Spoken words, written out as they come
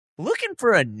Looking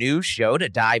for a new show to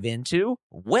dive into?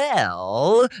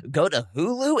 Well, go to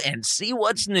Hulu and see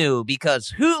what's new,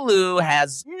 because Hulu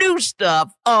has new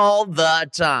stuff all the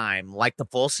time, like the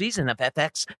full season of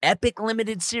FX epic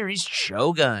limited series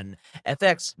Shogun,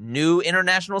 FX new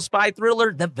international spy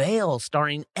thriller The Veil,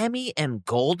 starring Emmy and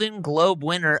Golden Globe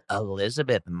winner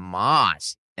Elizabeth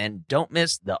Moss. And don't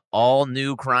miss the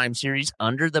all-new crime series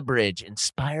Under the Bridge,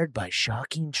 inspired by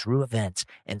shocking true events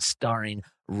and starring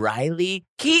Riley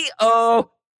Keough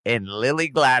and Lily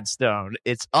Gladstone.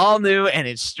 It's all new and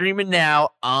it's streaming now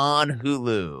on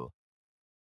Hulu.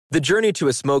 The journey to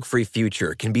a smoke-free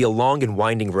future can be a long and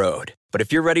winding road. But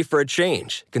if you're ready for a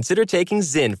change, consider taking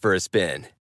Zyn for a spin.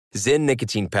 Zyn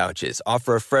nicotine pouches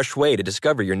offer a fresh way to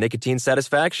discover your nicotine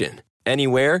satisfaction.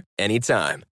 Anywhere,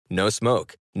 anytime. No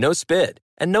smoke, no spit,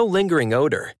 and no lingering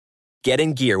odor. Get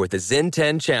in gear with the Zyn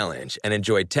 10 Challenge and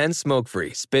enjoy 10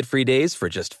 smoke-free, spit-free days for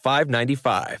just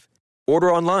 $5.95.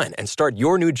 Order online and start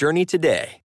your new journey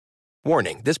today.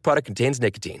 Warning, this product contains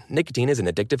nicotine. Nicotine is an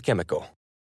addictive chemical.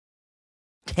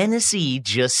 Tennessee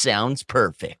just sounds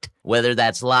perfect. Whether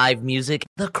that's live music,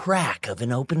 the crack of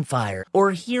an open fire,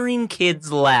 or hearing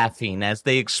kids laughing as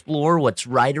they explore what's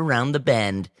right around the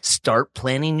bend, start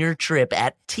planning your trip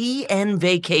at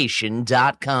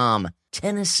tnvacation.com.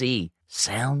 Tennessee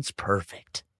sounds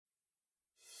perfect.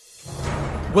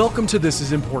 Welcome to This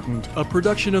Is Important, a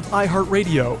production of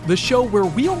iHeartRadio, the show where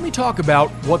we only talk about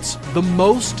what's the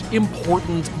most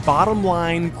important, bottom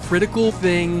line, critical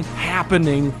thing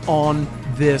happening on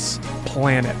this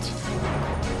planet.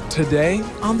 Today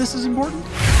on This Is Important,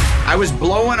 I was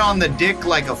blowing on the dick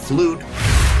like a flute.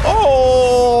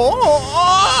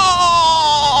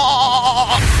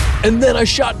 and then I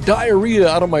shot diarrhea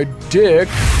out of my dick.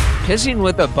 Pissing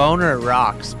with a boner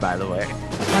rocks, by the way.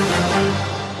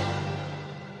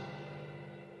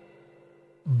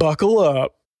 Buckle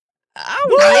up.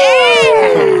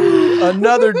 Oh, yeah!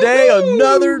 Another day,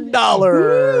 another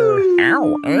dollar.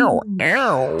 Ow, ow,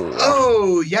 ow.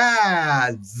 Oh,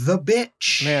 yeah, the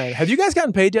bitch. Man, have you guys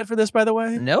gotten paid yet for this, by the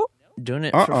way? Nope. Doing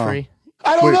it for free.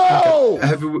 I don't know. Okay.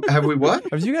 Have we what?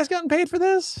 Have you guys gotten paid for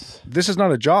this? This is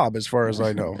not a job, as far as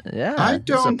I know. Yeah. I it's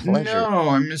a don't pleasure. know.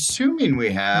 I'm assuming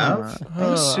we have. I'm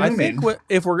I assuming. think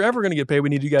if we're ever going to get paid, we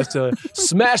need you guys to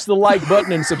smash the like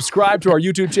button and subscribe to our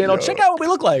YouTube channel. Check out what we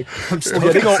look like.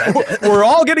 We're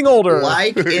all getting older.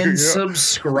 Like and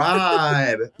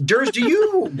subscribe. Durs, do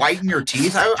you whiten your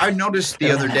teeth? I noticed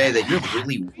the other day that you have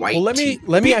really white Well, teeth.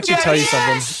 let me actually tell you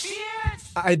something.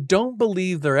 I don't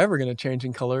believe they're ever going to change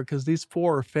in color because these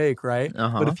four are fake, right?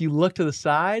 Uh-huh. But if you look to the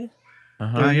side,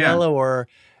 Uh-huh. they're yeah. yellower.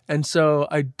 And so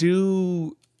I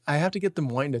have to get them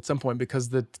whitened at some point because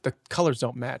the colors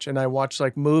don't match. And I watch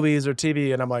like movies or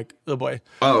TV and I'm like, oh boy.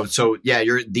 Oh, so yeah,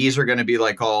 these are going to be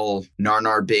like all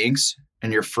Narnar Binks,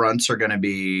 and your fronts are going to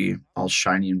be all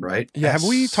shiny and bright. Yes. Have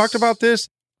we talked about this?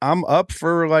 I'm up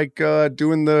for like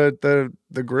doing the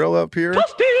grill up here.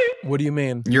 What do you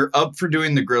mean? You're up for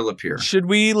doing the grill up here. Should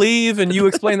we leave and you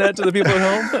explain that to the people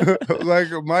at home? Like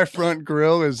my front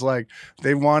grill is like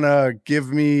they want to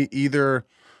give me either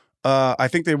I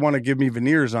think they want to give me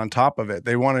veneers on top of it.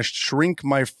 They want to shrink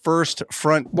my first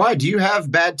front. Why? Do you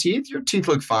have bad teeth? Your teeth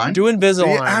look fine. Do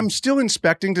Invisalign. Yeah, I'm still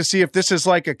inspecting to see if this is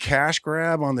like a cash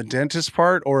grab on the dentist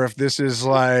part or if this is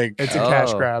like It's a cash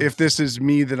Oh. grab. if this is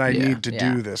me that I Yeah, need to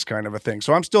yeah. do this kind of a thing.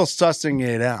 So I'm still sussing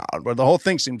it out, but the whole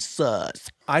thing seems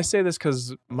sus. I say this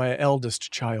because my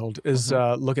eldest child is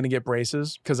looking to get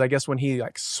braces because I guess when he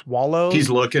like swallows, He's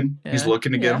looking. He's Yeah.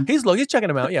 looking to get them. he's checking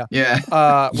them out. Yeah. Yeah.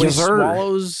 When Yes, he sir.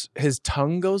 swallows, his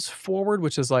tongue goes forward,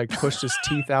 which is like pushed his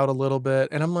teeth out a little bit.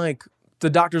 And I'm like, the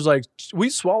doctor's like, we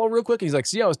swallow real quick. And he's like,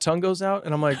 see how his tongue goes out?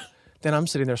 And I'm like, then I'm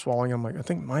sitting there swallowing. I'm like, I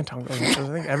think my tongue goes out.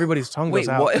 I think everybody's tongue Wait, goes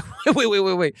out. what?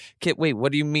 wait. Kid, wait,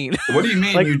 what do you mean? What do you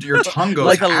mean? Like- your tongue goes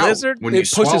like a out lizard? when you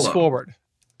It pushes swallow? forward.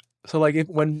 So like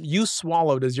when you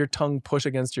swallow, does your tongue push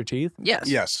against your teeth? Yes.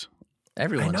 Yes.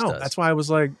 Everyone I know. does. That's why I was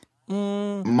like,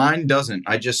 Mine doesn't.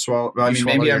 I just swallow. I You mean,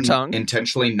 swallow maybe your I'm tongue?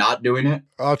 intentionally not doing it.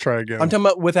 I'll try again. I'm talking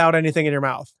about without anything in your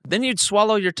mouth. Then you'd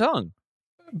swallow your tongue.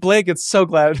 Blake, it's so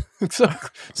glad. It's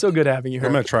so good having you here.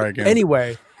 I'm going to try again.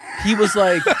 Anyway, he was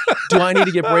like, do I need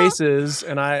to get braces?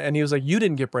 And he was like, you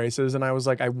didn't get braces. And I was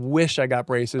like, I wish I got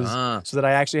braces so that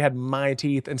I actually had my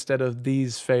teeth instead of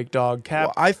these fake dog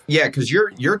cap. Well, Yeah, because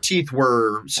your teeth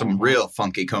were some real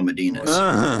funky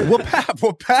comedinas, whoop-pap,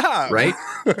 whoop-pap. right?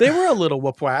 They were a little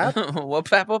whoop whap.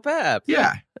 Whoop-pap, whoop-pap.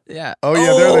 Yeah. Yeah. Oh,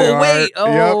 yeah, there they are. Wait.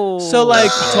 Yep. Oh. So, like,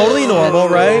 totally normal,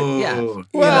 right? Yeah.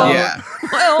 Well, yeah.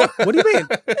 Well, What do you mean?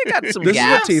 they got some This is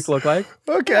gaps. what teeth look like.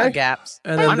 Okay. Gaps.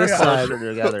 And then Mine are this side. closer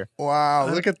together. Wow,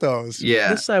 look at those.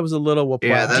 Yeah. This side was a little whoop.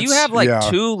 Yeah, Do you have like Yeah.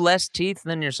 2 less teeth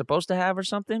than you're supposed to have or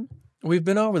something? We've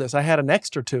been over this. I had an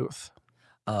extra tooth.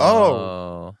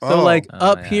 Oh. So like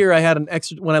Oh, up yeah. here, I had an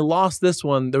extra. When I lost this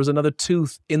one, there was another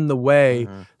tooth in the way.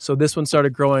 Mhm. So this one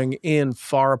started growing in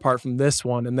far apart from this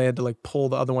one, and they had to like pull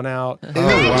the other one out.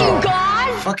 Oh,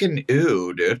 wow. Fucking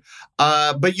ew, dude.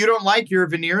 But you don't like your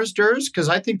veneers, Durs? Because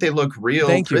I think they look real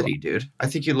Thank you. pretty, dude. I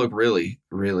think you look really,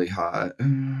 really hot.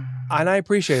 And I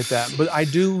appreciate that, but I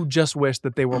do just wish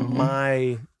that they were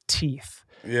my teeth.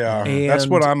 Yeah, that's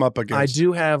what And I'm up against. I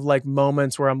do have like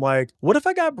moments where I'm like, what if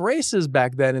I got braces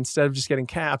back then instead of just getting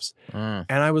caps? Mm.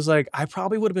 And I was like, I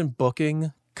probably would have been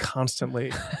booking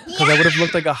constantly because I would have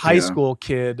looked like a high Yeah. school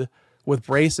kid with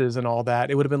braces and all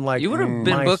that. It would have been like You would have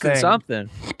been my booking thing. something.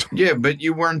 Yeah, but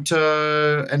you weren't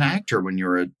an actor when you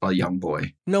were a young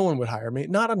boy. No one would hire me.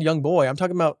 Not a young boy. I'm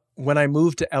talking about when I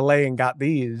moved to LA and got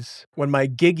these. When my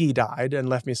Giggy died and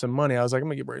left me some money, I was like, I'm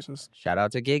gonna get braces, Shout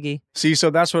out to Giggy. See, so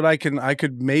that's what I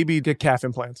could maybe get calf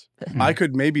implants. I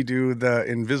could maybe do the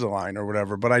Invisalign or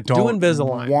whatever, but I Do don't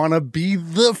Invisalign. want to be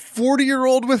the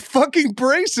 40-year-old with fucking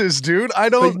braces, dude. I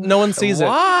But don't. no one sees it.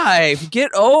 Why?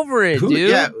 Get over it, dude.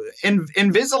 Yeah,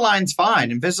 Invisalign's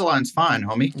fine. Invisalign's fine,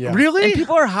 homie. Yeah. And Really?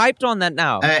 people are hyped on that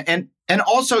now. And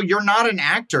also, you're not an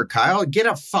actor, Kyle. Get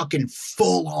a fucking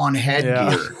full-on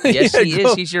headgear. Yes, Yeah, he go-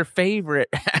 is. He's your favorite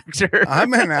actor.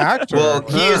 I'm an actor. Well,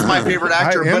 he is my favorite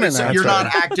actor, I am but an you're actor.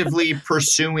 not actively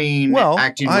pursuing Well,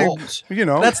 acting I- roles. You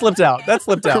know, That slipped out. That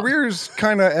slipped out. careers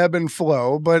kind of ebb and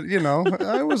flow, but you know,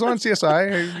 I was on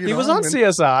CSI. He was on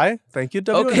CSI. Thank you,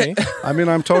 WME. Okay. I mean,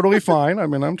 I'm totally fine.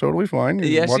 I'm totally fine.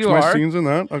 Yes, watch you my are. scenes in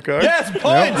that. Okay. Yes, Yep.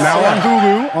 points.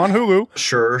 Now on Hulu.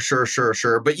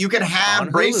 Sure. But you can have On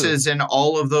Hulu. braces in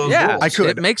all of those Yeah, roles. I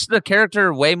could. It makes the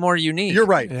character way more unique. You're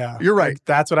right. Yeah. You're right.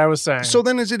 That's what I was saying. So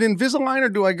then, is it Invisalign or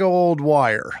do I go old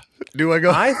wire? Do I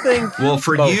go I think Well,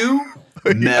 for both. you,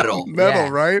 metal. metal? Yeah.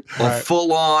 Right. A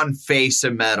full-on face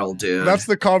of metal, dude. That's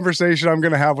the conversation I'm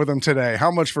going to have with him today.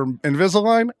 How much for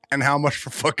Invisalign and how much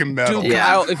for fucking metal? Dude, Yeah.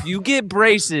 Kyle, if you get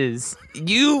braces,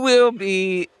 you will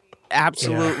be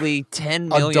absolutely 10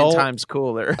 million Adult- times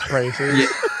cooler. braces.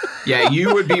 Yeah,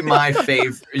 you would be my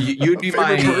favorite. You'd be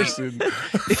my person.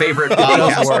 favorite does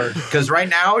podcaster. work. Because right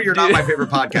now you're not my favorite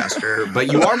podcaster,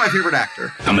 but you are my favorite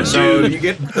actor. So you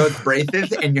get those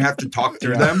braces and you have to talk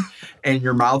through them, and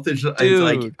your mouth is it's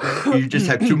like you just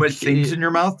have too much things in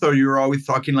your mouth, so you're always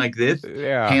talking like this.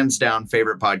 Yeah. Hands down,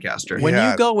 favorite podcaster. When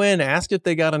Yeah. you go in, ask if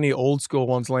they got any old school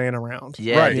ones laying around.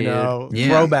 Yeah, Right. You dude. know, Yeah.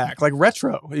 throwback, like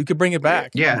retro. You could bring it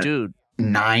back. Yeah, Dude.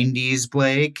 90s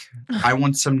Blake. I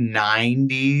want some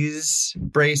 90s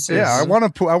braces. Yeah, I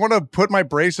want to put my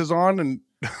braces on and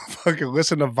fucking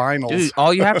listen to vinyls. Dude,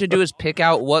 all you have to do is pick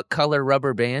out what color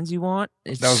rubber bands you want.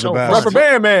 It's That was so the best. fun. Rubber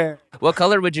band man. What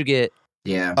color would you get?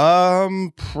 Yeah.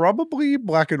 Probably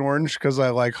black and orange because I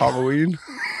like Halloween.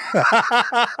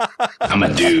 I'm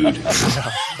a dude.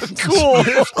 Cool.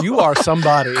 You are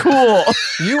somebody. Cool.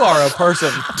 You are a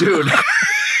person. Dude.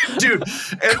 Dude,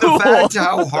 and the fact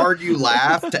how hard you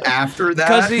laughed after that.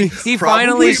 'Cause he probably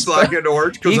finally black and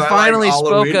orange. 'Cause he I like finally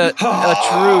spoke Halloween.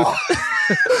 a truth.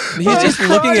 He's just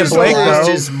looking at Just Blake, lost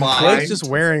though. his mind. Blake's just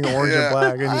wearing orange and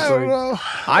black. And he's I don't like, know.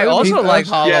 I also like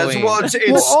Halloween. Yes, well, it's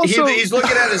Well, also- he's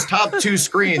looking at his top 2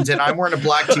 screens, and I'm wearing a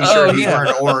black T-shirt. Oh, He's yeah.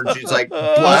 wearing orange. He's like,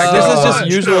 black. this is just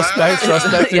orange. usual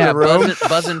suspect in yeah, the room.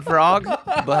 buzzing frog,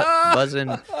 buzzing.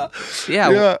 Yeah,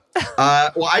 Yeah.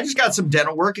 Well, I just got some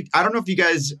dental work. I don't know if you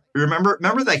guys remember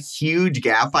the huge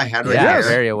gap I had right yeah, there.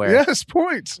 very aware. Yes,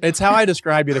 points. It's how I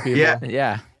describe you to people. Yeah.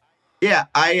 Yeah, Yeah,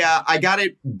 I got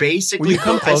it basically. Will you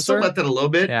come I still closer? left it a little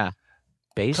bit. yeah.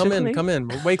 Basically, Come in.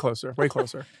 Way closer. Way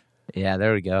closer. Yeah,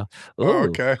 there we go. Ooh. Oh,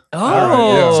 okay.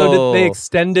 Oh, yeah. So did they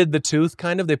extended the tooth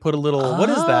kind of? They put a little, what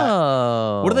is that?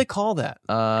 Oh. What do they call that?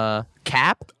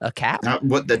 Cap? A cap?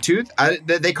 What the tooth?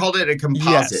 They called it a composite.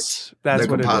 Yes, that's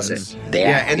The what composite. it is.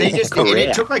 Yeah, and they just and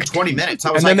it took like 20 minutes.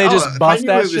 I was And then like, they just if I buffed knew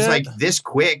that it was shit? like this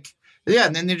quick. Yeah,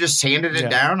 and then they just sanded it Yeah.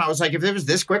 down. I was like, if it was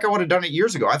this quick, I would have done it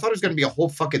years ago. I thought it was going to be a whole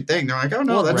fucking thing. They're like, oh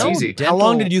no, Well, that's no, easy. How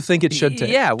long did you think it should take?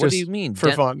 Yeah, what do Just you mean?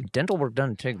 For fun. Dental work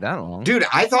doesn't take that long. Dude,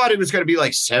 I thought it was going to be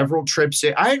like several trips.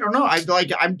 I don't know. I've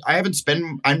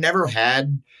never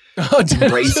had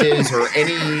braces or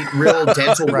any real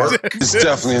dental work. It's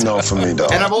definitely a no for me,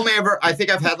 dog. And I think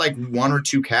I've had like 1 or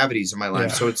 2 cavities in my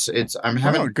life. Yeah. So I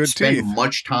haven't good spent teeth.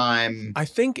 much time. I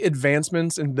think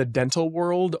advancements in the dental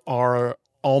world are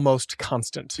almost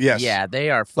constant. Yes. Yeah, they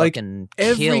are Like, fucking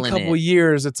Every killing couple it.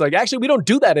 years, it's like, actually, we don't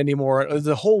do that anymore. It's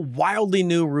a whole wildly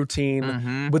new routine,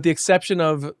 Mhm. with the exception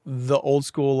of the old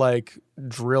school, like,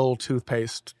 drill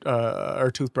toothpaste or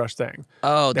toothbrush thing.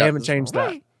 Oh, They haven't changed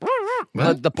that. The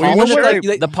Well, you know polisher. what?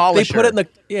 Like, the polisher. They put it in the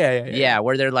yeah. Yeah,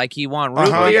 where they're like, you want root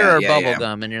Uh-huh. beer or Yeah, bubble yeah.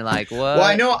 gum, and you're like, what?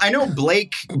 Well, I know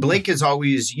Blake is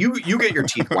always you get your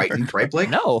teeth whitened, right, Blake?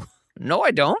 No,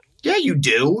 I don't. Yeah, you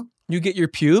do. You get your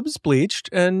pubes bleached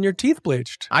and your teeth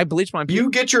bleached. I bleach my pubes. You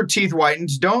get your teeth whitened.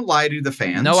 Don't lie to the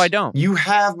fans. No, I don't. You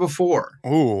have before.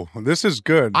 Ooh, this is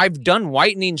good. I've done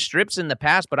whitening strips in the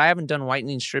past, but I haven't done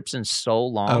whitening strips in so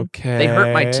long. Okay. They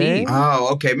hurt my teeth. Oh,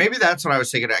 okay. Maybe that's what I was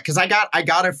thinking of. Because I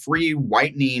got a free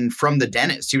whitening from the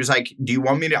dentist. He was like, "Do you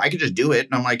want me to? I could just do it."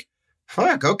 And I'm like,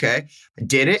 "Fuck, okay." I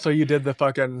did it. So you did the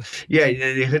fucking. Yeah,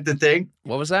 you hit the thing.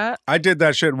 What was that? I did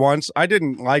that shit once. I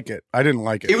didn't like it.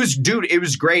 It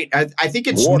was great. I think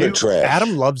it's Water new. trash.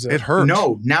 Adam loves it. It hurt.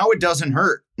 No, now it doesn't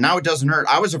hurt.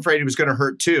 I was afraid it was going to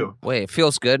hurt too. Wait, it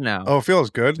feels good now. Oh, it feels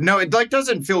good. No, it like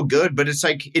doesn't feel good, but it's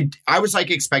like it. I was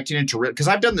like expecting it to because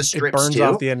I've done the It strips burns too,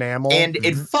 off the enamel. and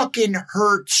it fucking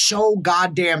hurt so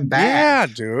goddamn bad.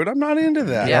 Yeah, dude. I'm not into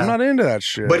that. Yeah. I'm not into that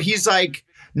shit. But he's like,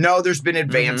 no, there's been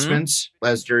advancements,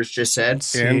 as Durs just said.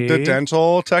 in the See?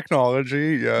 dental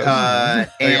technology, yes.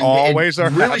 And They always it are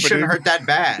really happening. shouldn't hurt that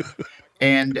bad.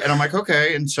 And I'm like,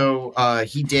 okay. And so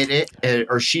he did it,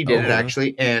 or she did it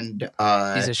actually, and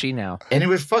He's a she now. it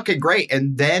was fucking great.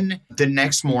 And then the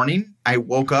next morning, I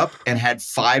woke up and had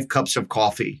 5 cups of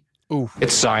coffee.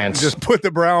 It's science. Just put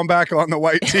the brown back on the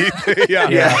white teeth. yeah.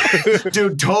 Yeah.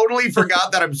 Dude, totally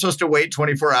forgot that I'm supposed to wait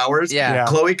 24 hours. Yeah. Yeah.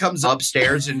 Chloe comes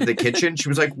upstairs into the kitchen. She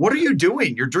was like, "What are you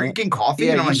doing? You're drinking coffee?"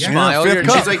 Yeah, and I'm you like, smile. fifth You're And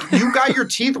cup. she's like, "You got your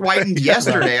teeth whitened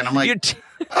yesterday." And I'm like, You're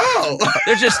 "Oh."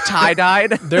 they're just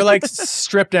tie-dyed. They're like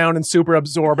stripped down and super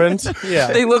absorbent.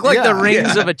 Yeah. They look like the Yeah,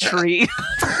 rings of a tree.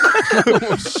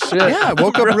 Shit. Yeah, I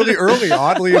woke up really early,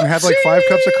 oddly, and had like 5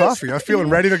 cups of coffee. I'm feeling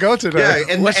ready to go today.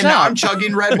 Yeah, and What's now up? I'm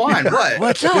chugging red wine. What?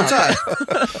 What's up? What's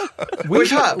up?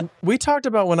 What's up? We talked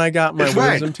about when I got my It's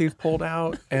fine. wisdom teeth pulled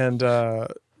out, and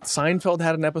Seinfeld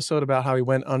had an episode about how he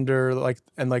went under,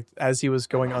 and as he was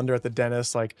going under at the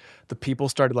dentist, like the people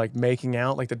started like making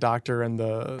out, like the doctor and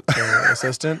the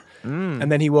assistant,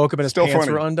 and then he woke up and his Still pants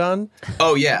funny. were undone.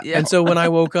 Oh yeah. And so when I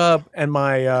woke up and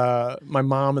my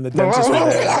mom and the dentist were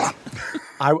there,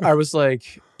 I was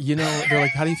like, they're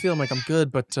like, "How do you feel?" I'm like, "I'm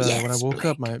good," but when I woke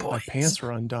up, my pants were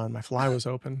undone, my fly was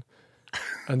open,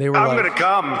 and they were like,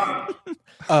 come.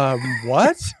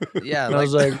 "What?" Yeah, And I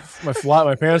was like,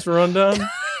 my pants were undone.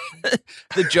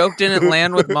 the joke didn't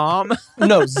land with mom.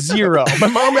 No, 0. My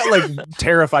mom got like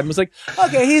terrified and was like,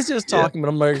 "Okay, he's just talking," but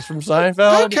I'm like, "It's from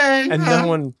Seinfeld." Okay.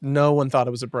 And no one thought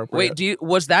it was appropriate. Wait,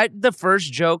 was that the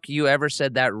first joke you ever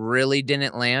said that really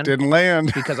didn't land? Didn't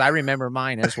land. Because I remember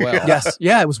mine as well. Yes,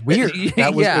 yeah, it was weird. It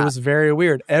Yeah. was very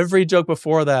weird. Every joke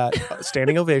before that,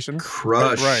 standing ovation.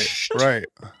 Crushed. Right.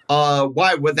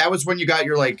 Why? That was when you got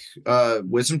your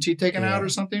wisdom teeth taken out or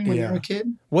something when you Yeah. were a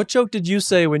kid? What joke did you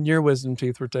say when your wisdom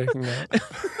teeth were taken out?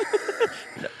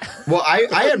 Well, I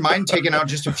had mine taken out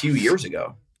just a few years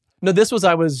ago. No,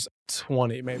 I was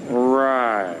 20 maybe.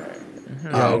 Right.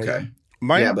 Oh, okay.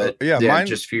 Mine, mine,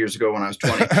 just a few years ago when I was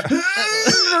 20.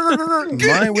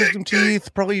 my wisdom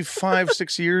teeth, probably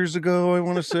 5-6 years ago, I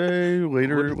want to say.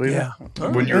 Later. Yeah.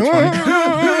 When you were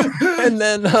 20. And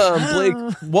then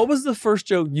Blake, what was the first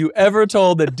joke you ever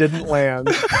told that didn't land?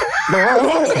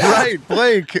 Right,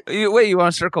 Blake. Wait, you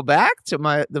want to circle back to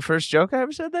the first joke I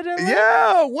ever said that?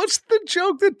 Yeah, what's the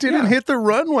joke that didn't hit the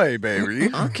runway, baby?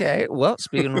 Okay, well,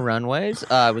 speaking of runways,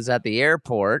 I was at the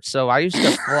airport, so I used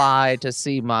to fly to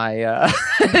see my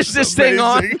is this thing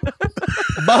on? Amazing.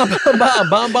 Bum, bum, bum,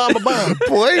 bum, bum, bum, bum.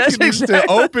 Blake That's needs exactly-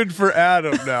 to open for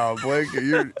Adam now. Blake,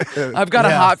 you're. I've got a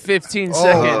Yeah. hot 15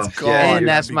 seconds, God, and you'd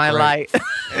that's be my great. light.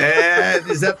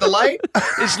 Is that the light?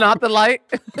 It's not the light.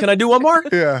 Can I do one more?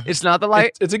 Yeah. It's not the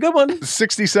light. It's a good one.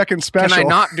 60-second Can special. I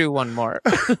not do one more?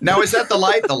 Now, is that the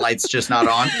light? The light's just not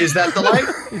on. Is that the light?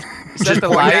 Is that the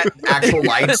Point light? at actual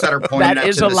lights that are pointing That up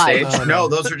is to a the light. stage. Oh, No, no.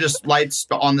 those are just lights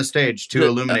on the stage to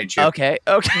illuminate you. Okay.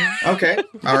 Okay.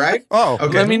 All right. Oh,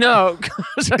 Okay. Let me know,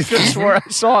 'cause I could have swore I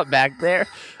saw it back there.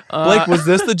 Blake, was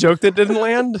this the joke that didn't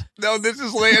land? no, this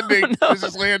is landing. This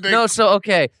is landing. No, so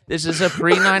okay, this is a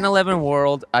pre 9/11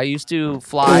 world. I used to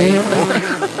fly.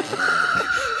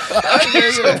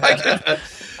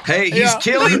 Hey, he's Yeah.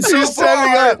 killing so He's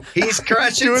setting far. up. He's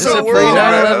crushing Doing so the Pre world.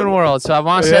 far. 9/11 world. So I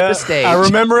want to set the stage. I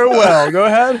remember it well. Go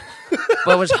ahead.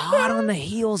 But it was hot on the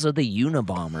heels of the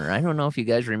Unabomber. I don't know if you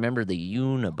guys remember the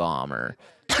Unabomber.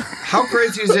 How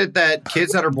crazy is it that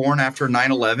kids that are born after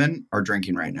 9/11 are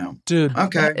drinking right now? Dude.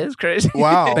 Okay. It's crazy.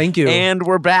 Wow. Thank you. And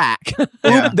we're back.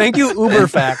 Yeah. Thank you, Uber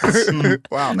Facts.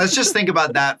 Wow. Let's just think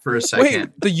about that for a second. Wait,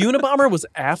 the Unabomber was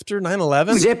after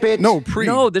 9/11? Zip it. No, pre.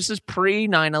 No, this is pre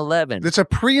 9/11. It's a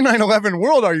pre 9/11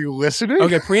 world. Are you listening?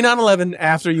 Okay, pre 9/11,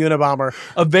 after Unabomber.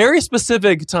 A very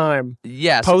specific time.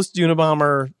 Yes. Post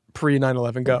Unabomber, pre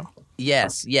 9/11. Go.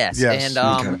 Yes. Yes. And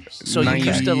Okay. so you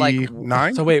used to like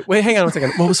 9? So wait, hang on one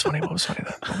second. What was funny then? What was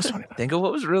funny then? think of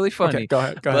what was really funny. Okay, go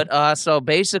ahead. But so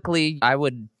basically, I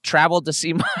would travel to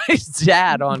see my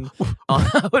dad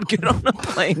I would get on a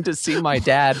plane to see my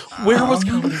dad. Where was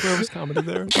comedy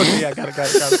there? Okay, yeah, got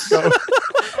it.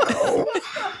 Go.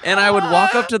 And I would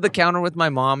walk up to the counter with my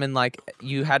mom, and like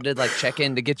you had to like check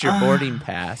in to get your boarding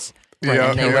pass. Yeah,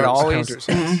 and they would always Counters.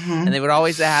 and they would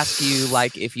always ask you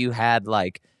like if you had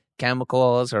like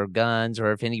chemicals or guns,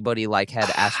 or if anybody like had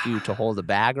asked you to hold a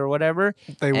bag or whatever.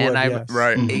 They would, And I- yes.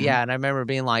 Right. Yeah, and I remember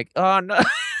being like, oh no.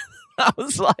 I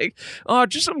was like, oh,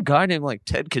 just some guy named like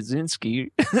Ted Kaczynski,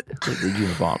 the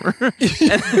Unabomber.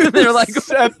 And they're like,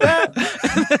 Said that?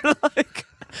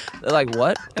 And they're like,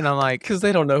 what? And I'm like, Because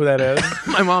they don't know who that is.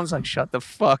 my mom's like, shut the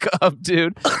fuck up,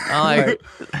 dude. I'm like,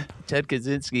 Ted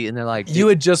Kaczynski. And they're like, You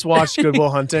had just watched Good Will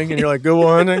Hunting, and you're like, Good Will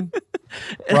Hunting?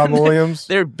 Rob Williams?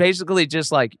 they're basically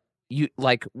just like, you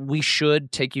like we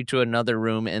should take you to another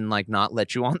room and like not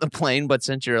let you on the plane, but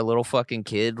since you're a little fucking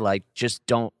kid, like just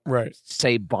don't Right.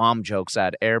 say bomb jokes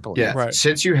at airplanes. Yeah. Right.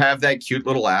 Since you have that cute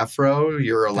little afro,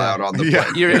 you're allowed on the Yeah.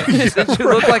 plane. Since you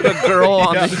look like a girl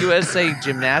on the USA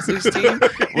gymnastics team,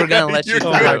 we're gonna let you You're go.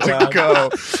 allowed to go.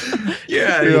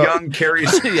 Yeah, Yeah. young Carrie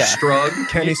Yeah. Strug.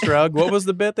 Kenny Strug. What was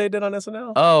the bit they did on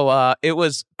SNL? Oh, it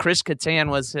was Chris Kattan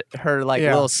was her like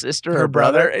Yeah. little sister Her or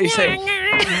brother. brother.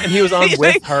 And he was on He's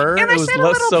with like, her. and It I was said a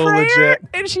little so prayer, legit.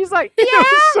 and she's like, yeah,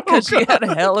 because she had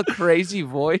a hella crazy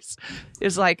voice.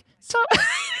 It's like, so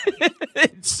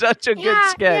it's such a good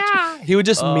sketch. He would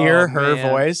just Oh, mirror her man.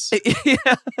 voice. Yeah.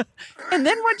 And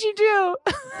then what'd you do?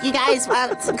 You guys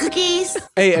want some cookies?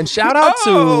 Hey, and shout out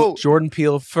Oh! to Jordan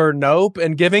Peele for Nope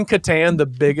and giving Catan the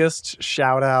biggest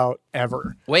shout out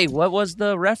ever. Wait, what was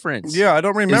the reference? Yeah, I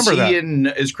don't remember that.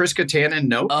 Is Chris Kattan in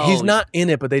Nope? Oh, He's not in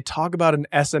it, but they talk about an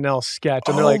SNL sketch,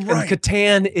 and they're Oh, like, right. and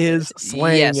Catan is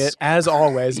slaying Yes. it as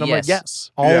always. And I'm like, Yes.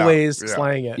 yes, always Yeah.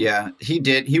 slaying it. Yeah, he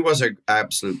did. He was an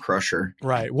absolute crusher.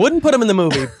 Right. Wouldn't put him in the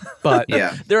movie, but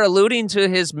Yeah. They're alluding to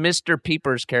his Mr.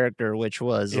 Peepers character, which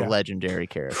was Yeah. a legendary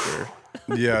character.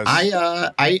 Yes.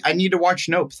 I need to watch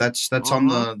Nope. That's on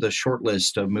the short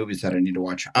list of movies that I need to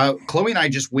watch. Chloe and I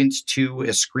just went to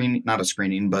not a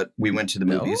screening, but we went to the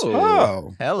movies.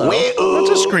 Oh. Hello.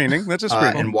 That's a screening. That's a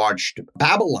screening. And watched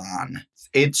Babylon.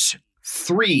 It's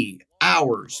 3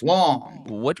 hours long.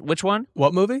 Which one?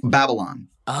 what movie? Babylon.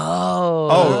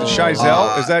 Oh, the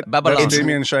Chazelle? Is that Babylon. that's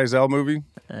Damien Chazelle movie?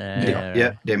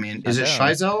 Yeah, Damien. Is it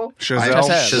Chazelle. Chazelle?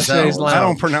 Chazelle. Chazelle. I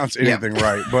don't pronounce anything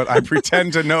right, but I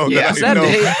pretend to know Yeah. that Is I that, know.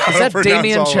 is how to that pronounce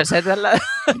Damien all- Chazelle?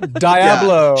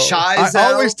 Diablo.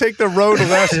 I always take the road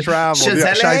less traveled.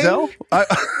 Yeah, Chazelle?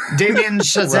 Chazelle? Damien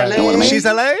Chazelle.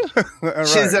 Chazelle? All right.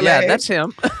 Chazelle. Yeah, that's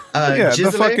him. Yeah, the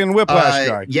Gisele? fucking Whiplash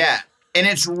guy. Yeah. And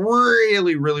it's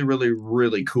really, really, really,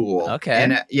 really cool. Okay.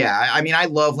 And yeah, I mean, I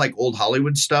love like old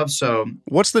Hollywood stuff. So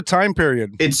What's the time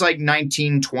period? it's like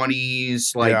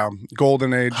 1920s, like yeah,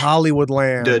 golden age. Hollywood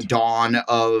Land. the dawn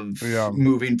of Yeah.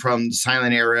 moving from the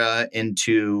silent era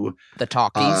into The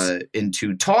talkies.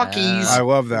 talkies. I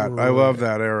love that. I love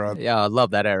that era. Yeah, I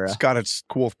love that era. It's got its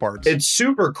cool parts. It's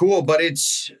super cool, but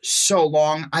it's so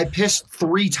long. I pissed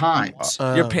 3 times.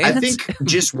 Your I pants? think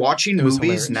just watching It was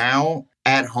movies hilarious. now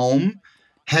at home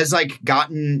has like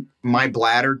gotten my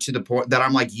bladder to the point that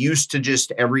I'm like used to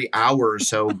just every hour or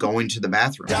so going to the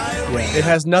bathroom. It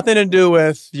has nothing to do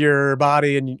with your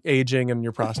body and aging and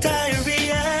your prostate.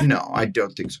 No, I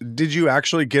don't think so. Did you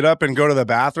actually get up and go to the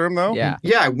bathroom though? Yeah.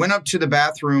 Yeah, I went up to the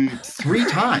bathroom 3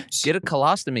 times. Get a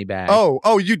colostomy bag.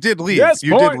 Oh, you did leave. Yes,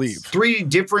 you points. did leave. 3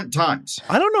 different times.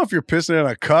 I don't know if you're pissing in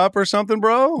a cup or something,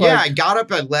 bro. Yeah, Like, I got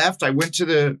up, I left, I went to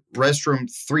the restroom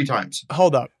 3 times.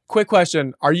 Hold up. Quick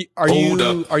question. Are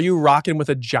you rocking with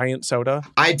a giant soda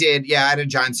I did. Yeah, I had a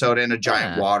giant soda and a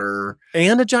giant Yeah. water.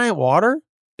 and a giant water?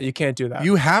 You can't do that.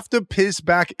 you have to piss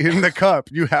back in the cup.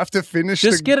 You have to finish.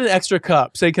 Just get an extra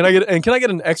cup. Say, can I get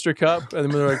an extra cup? And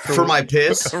then they're like, For my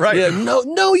piss. right. Yeah,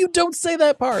 no, you don't say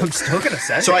that part.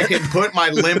 So I can put my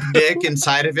limp dick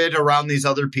inside of it around these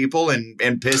other people and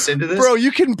piss into this. Bro,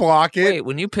 you can block it. Wait,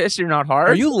 when you piss, you're not hard?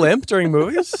 Are you limp during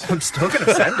movies? I'm still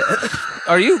gonna send it.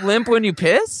 Are you limp when you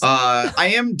piss?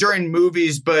 I am during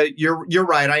movies, but you're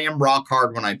right. I am rock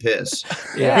hard when I piss.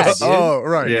 Yeah. Dude. Oh,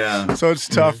 right. Yeah. So it's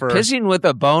tougher. Pissing with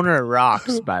a boner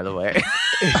rocks, by the way.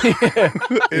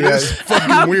 It is fucking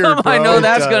How weird, come bro. I know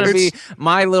that's going to It's- be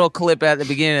my little clip at the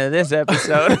beginning of this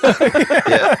episode.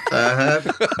 Yeah.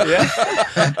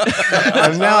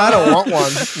 And now I don't want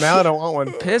one.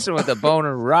 Pissing with a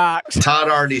boner rocks. Todd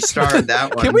already started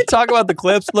that one. Can we talk about the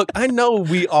clips? Look, I know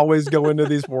we always go into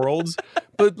these worlds,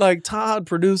 but like Todd,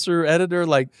 producer, editor,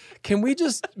 like, can we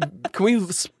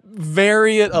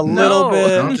vary it a little bit?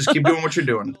 No, just keep doing what you're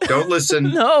doing. Don't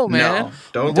listen. No, man.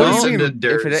 Don't What do you listen mean? to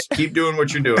Durs. Keep doing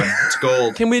what you're doing. It's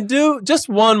gold. Can we do just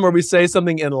one where we say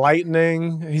something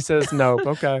enlightening? He says, nope.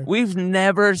 Okay. We've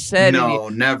never said No,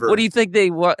 never. What do you think they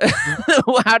what?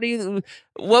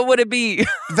 What would it be?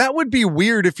 That would be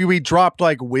weird if we dropped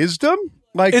like wisdom.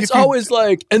 Like It's if you- always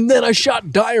like, and then I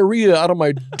shot diarrhea out of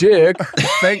my dick.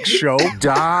 thanks, show.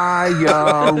 Diarrhea.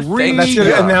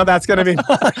 And now that's going to be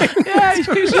Yeah, you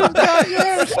should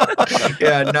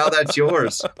Yeah, now that's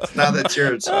yours. Now that's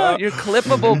yours. You're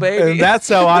clippable, baby. And that's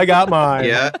how I got mine.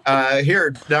 Yeah.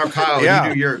 Here, now Kyle, Yeah.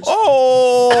 you do yours.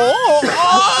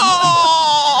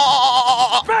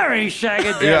 Very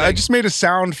shagadelic. Yeah, I just made a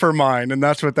sound for mine, and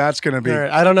that's what that's going to be. All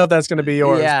right, I don't know if that's going to be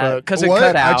yours. Yeah, but because it What?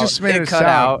 cut I out. just made it a cut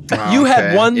sound. out. You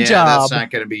had one yeah, job. That's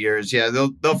not going to be yours. Yeah,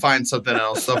 they'll find something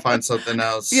else. They'll find something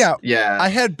else. Yeah. Yeah. I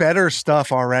had better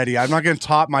stuff already. I'm not going to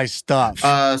top my stuff.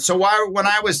 So when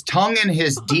I was tonguing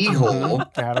his D hole,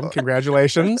 Adam,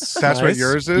 congratulations. that's what Nice.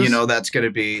 yours is? you know that's gonna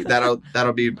be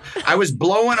that'll be. I was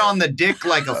blowing on the dick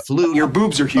like a flute, Your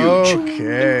boobs are huge.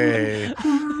 Okay.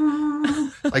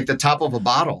 like the top of a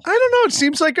bottle. I don't know. It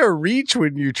seems like a reach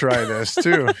when you try this,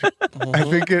 too. I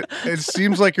think it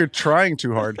seems like you're trying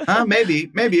too hard.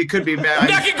 Maybe it could be.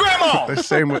 The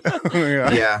same way.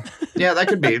 Yeah. Yeah, that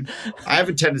could be. I have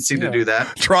a tendency to do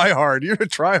that. Try hard. You're a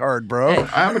try hard, bro.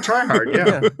 I'm a tryhard.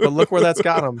 Yeah. Yeah, but look where that's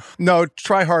got him. No,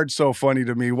 try hard's so funny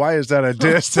to me. Why is that a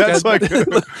diss? That's like,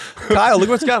 Kyle, look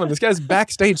what's got him. This guy's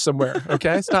backstage somewhere.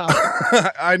 Okay, stop.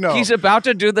 I know. He's about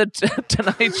to do the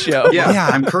Tonight Show. Yeah,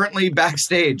 I'm currly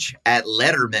backstage at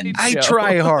Letterman. I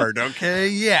try hard, okay?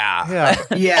 Yeah. Yeah.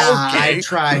 Yeah, I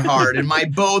try hard, and my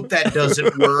boat that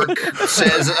doesn't work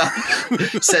says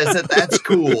that that's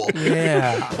cool.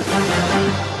 Yeah.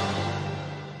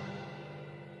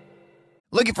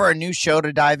 Looking for a new show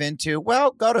to dive into?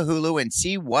 Well, go to Hulu and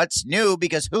see what's new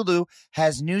because Hulu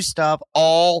has new stuff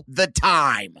all the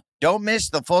time. Don't miss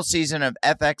the full season of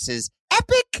FX's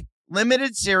epic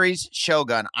limited series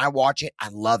Shogun. I watch it. I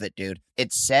love it, dude.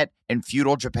 It's set in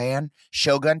feudal Japan.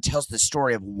 Shogun tells the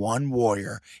story of one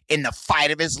warrior in the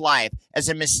fight of his life as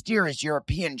a mysterious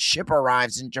European ship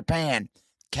arrives in Japan.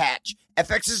 Catch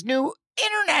FX's new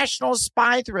international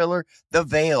spy thriller, The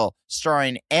Veil,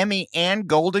 starring Emmy and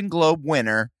Golden Globe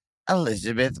winner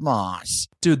Elizabeth Moss.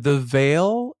 Dude, The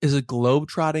Veil is a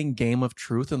globe-trotting game of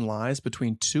truth and lies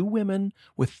between two women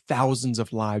with thousands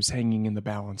of lives hanging in the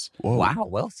balance. Wow,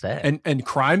 well said. And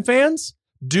crime fans,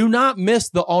 do not miss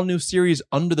the all-new series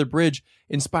Under the Bridge,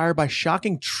 inspired by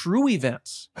shocking true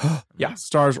events. Yeah,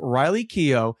 stars Riley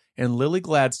Keough and Lily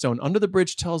Gladstone. Under the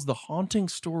Bridge tells the haunting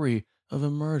story of a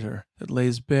murder that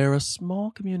lays bare a small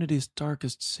community's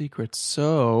darkest secrets.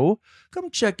 So,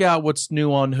 come check out what's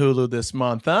new on Hulu this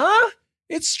month, huh?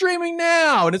 It's streaming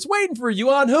now, and it's waiting for you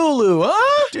on Hulu,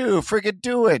 huh? Dude, freaking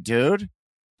do it, dude.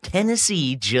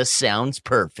 Tennessee just sounds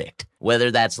perfect. Whether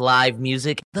that's live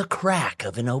music, the crack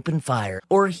of an open fire,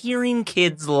 or hearing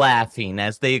kids laughing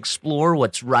as they explore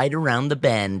what's right around the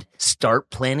bend, start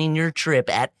planning your trip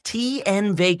at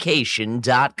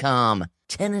tnvacation.com.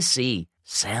 Tennessee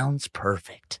sounds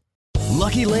perfect.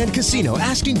 Lucky Land Casino,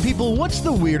 asking people, what's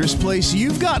the weirdest place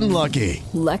you've gotten lucky?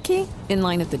 Lucky? In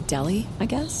line at the deli, I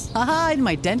guess? Aha, in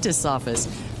my dentist's office.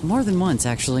 More than once,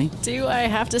 actually. Do I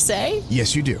have to say?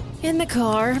 Yes, you do. In the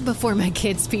car before my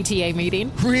kids' PTA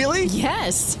meeting. Really?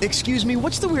 Yes. Excuse me,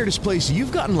 what's the weirdest place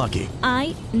you've gotten lucky?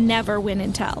 I never win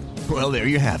and tell. Well, there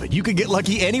you have it. You can get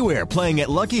lucky anywhere, playing at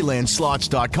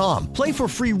LuckyLandSlots.com. Play for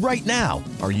free right now.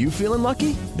 Are you feeling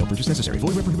lucky? No purchase necessary. Void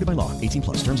where prohibited by law. 18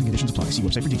 plus. Terms and conditions apply. See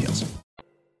website for details.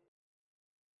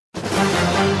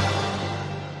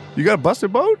 You got a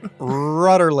busted boat?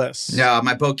 Rudderless. Yeah,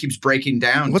 my boat keeps breaking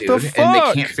down, What dude. the And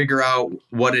fuck? they can't figure out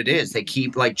what it is. They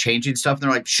keep like changing stuff and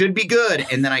they're like, should be good.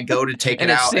 And then I go to take it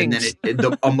And it out and then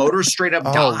sinks. a motor straight up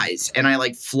Oh. dies and I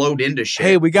like float into shit.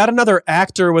 Hey, we got another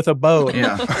actor with a boat.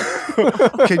 Yeah.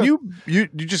 Can you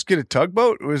just get a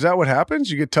tugboat? Is that what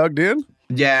happens? You get tugged in?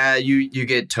 Yeah, you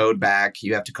get towed back.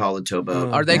 You have to call a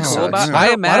towboat. Are they Oh, cool about yeah. I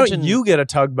Why imagine don't you get a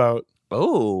tugboat?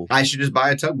 Oh, I should just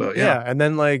buy a tugboat. Yeah, and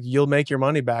then like you'll make your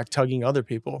money back tugging other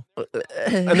people.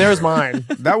 And there's mine.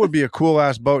 That would be a cool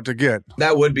ass boat to get.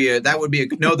 That would be a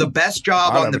no. The best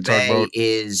job I'd on the have a bay tugboat.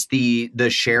 is the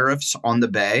sheriffs on the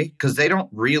bay, because they don't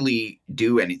really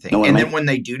do anything. No, And I then when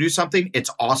they do something, it's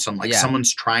awesome. Like Yeah.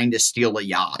 someone's trying to steal a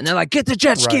yacht, and they're like, get the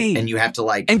jet ski and you have to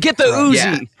like and get the Uzi.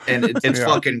 Yeah, and it's Yeah.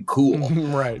 fucking cool.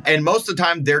 Right. And most of the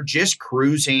time, they're just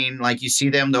cruising. Like you see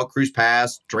them, they'll cruise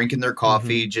past, drinking their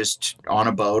coffee, just on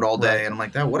a boat all day. And I'm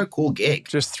like, what a cool gig.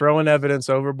 Just throwing evidence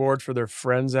overboard for their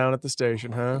friends out at the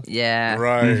station, huh? Yeah.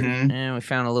 Right. Mhm. And we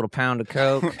found a little pound of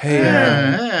coke.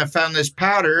 Hey, I found this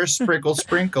powder. Sprinkle,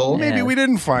 sprinkle. Yeah. Maybe we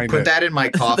didn't find Put it. that in my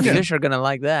coffee. Fish are gonna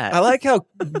like that. I like how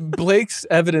Blake's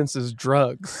evidence is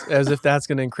drugs, as if that's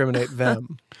going to incriminate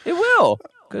them. It will.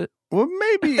 Well,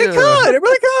 maybe It could. It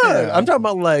really could. yeah. I'm talking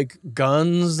about like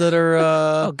guns that are.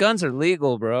 Oh, guns are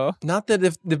legal, bro. Not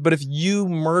that but if you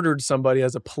murdered somebody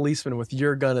as a policeman with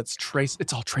your gun, it's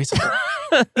all traceable.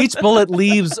 Each bullet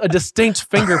leaves a distinct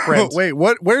fingerprint. Wait,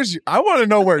 what? Where's? I want to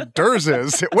know where Durs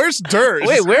is. Where's Durs?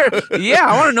 Wait, where? Yeah,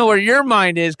 I want to know where your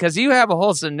mind is, because you have a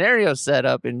whole scenario set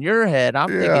up in your head. I'm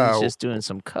thinking Yeah. he's just doing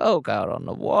some coke out on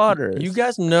the water. You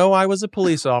guys know I was a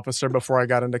police officer before I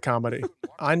got into comedy.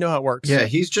 I know how it works. Yeah,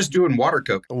 he's just doing water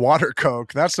coke. Water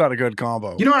Coke. That's not a good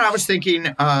combo. You know what I was thinking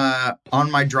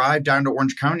on my drive down to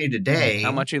Orange County today?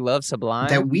 How much you love Sublime?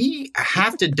 That we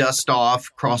have to dust off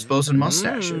crossbows and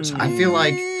mustaches. I feel like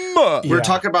we're Yeah.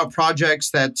 talking about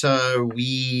projects that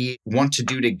we want to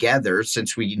do together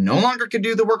since we no longer can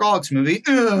do the Workaholics movie.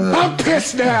 I'm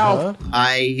pissed now.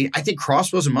 I think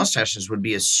crossbows and mustaches would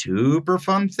be a super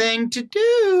fun thing to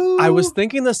do. I was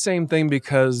thinking the same thing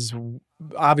because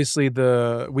obviously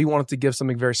we wanted to give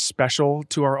something very special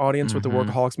to our audience with the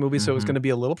Workaholics movie, so it was going to be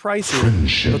a little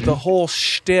pricey. But the whole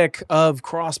shtick of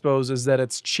Crossbows is that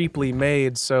it's cheaply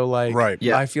made, so like, Right.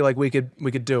 Yeah. I feel like we could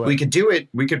do it. We could do it.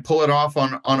 We could pull it off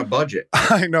on a budget.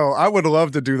 I know. I would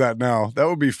love to do that now. That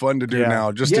would be fun to do Yeah.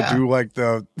 now. Just Yeah. to do like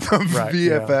the Right,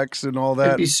 VFX and all that.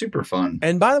 It'd be super fun.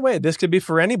 And by the way, this could be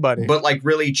for anybody. But like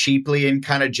really cheaply and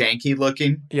kind of janky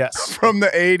looking. Yes. From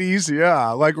the 80s, yeah.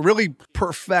 Like really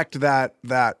perfect that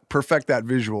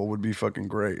visual would be fucking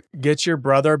great. Get your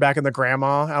brother back in the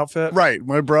grandma outfit. Right,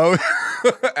 my bro.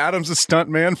 Adam's a stunt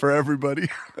man for everybody.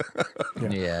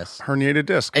 Yes. Herniated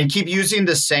disc. And keep using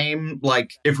the same,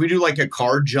 like if we do like a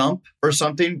car jump or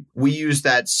something, we use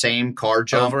that same car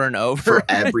jump Over and over. for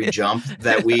every jump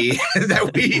that we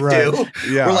Right. do.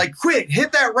 Yeah. We're like, quick,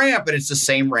 hit that ramp, and it's the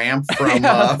same ramp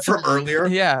from earlier.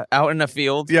 Yeah, out in the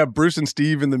field. Yeah, Bruce and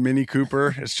Steve in the Mini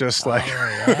Cooper. It's just like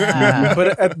Yeah.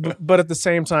 but at the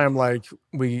same time, like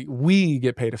we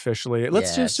get paid officially.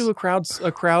 Let's just do a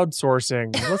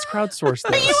crowdsourcing. Let's crowdsource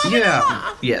this.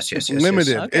 Yeah. Yes.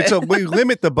 limited. Okay. We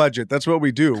limit the budget. That's what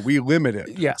we do. We limit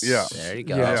it. Yes. Yeah. There you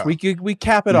go. Yes, we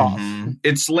cap it off. Mhm.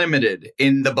 It's limited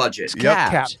in the budget. Yep.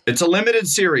 Capped. It's a limited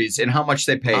series in how much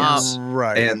they pay us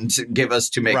Right. and give us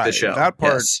to make the Right. show. That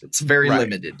part- Yes, it's very Right.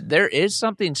 limited. There is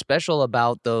something special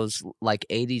about those like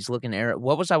 80s looking era.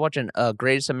 What was I watching?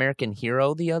 Greatest American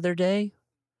Hero the other day?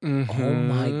 Oh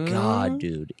my God,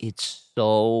 dude. It's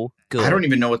so good. I don't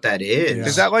even know what that is.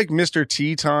 Is that like Mr.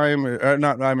 T time?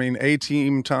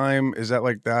 A-Team time? Is that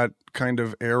like that kind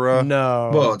of era?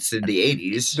 No. Well, it's in the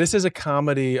 80s. This is a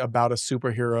comedy about a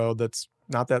superhero that's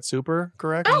not that super,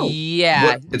 correct? Yeah.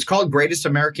 What, it's called Greatest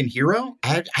American Hero?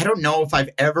 I don't know if I've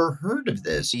ever heard of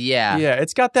this. Yeah. Yeah,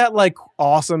 it's got that like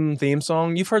awesome theme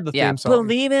song. You've heard the Yeah. theme song.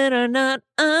 Believe it or not,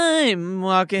 I'm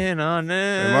walking on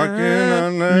air.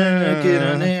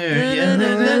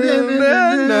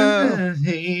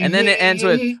 And then it ends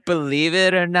with, believe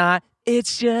it or not,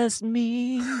 it's just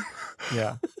me.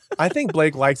 Yeah. I think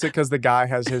Blake likes it because the guy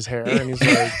has his hair and he's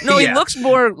like, No, he Yeah. looks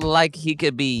more like he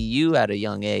could be you at a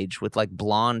young age with like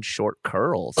blonde short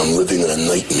curls. I'm living in a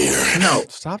nightmare. No.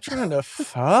 stop trying to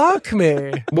fuck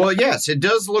me. Well, yes, it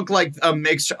does look like a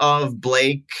mix of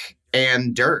Blake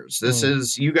and Durs. This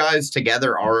is, you guys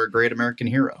together are a great American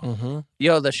hero. Mm-hmm.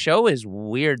 Yo, the show is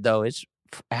weird though. It's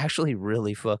actually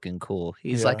really fucking cool.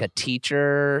 He's like Yeah. a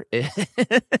teacher and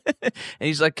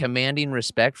he's like commanding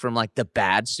respect from like the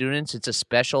bad students. It's a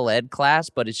special ed class,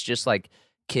 but it's just like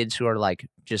kids who are like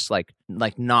just like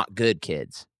not good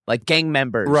kids. Like gang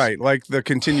members. Right, like the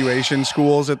continuation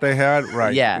schools that they had.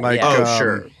 Right. Yeah, Like, yeah. Oh,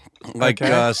 sure. Like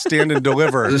Okay. Stand and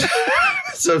Deliver.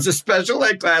 So it's a special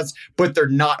ed class, but they're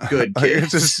not good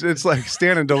kids. It's like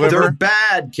stand and deliver. They're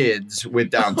bad kids with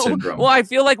Down syndrome. Well, I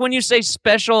feel like when you say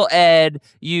special ed,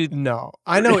 No,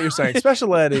 I know what you're saying.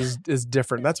 Special ed is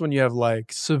different. That's when you have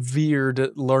like severe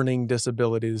learning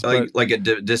disabilities. Like a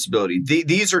disability.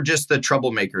 These are just the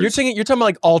troublemakers. You're talking about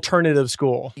like alternative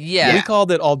school. Yeah. We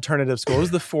called it alternative school. It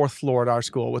was the 4th floor at our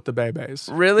school with the babies.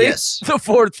 Really? Yes. The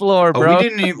 4th floor, bro.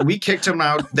 We kicked them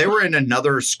out. They were in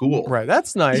another school. Right.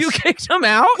 That's nice. You kicked them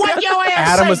out? What your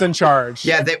ass Adam say? was in charge.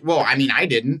 Yeah. I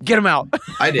didn't. Get them out.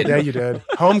 I didn't. Yeah, you did.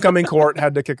 Homecoming court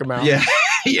had to kick him out. Yeah.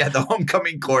 Yeah. The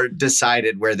homecoming court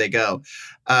decided where they go.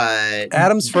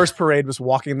 Adam's first parade was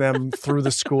walking them through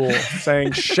the school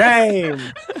saying, shame,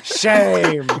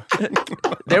 shame.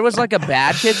 There was like a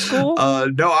bad kid school?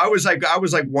 No, I was like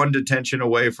one detention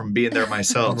away from being there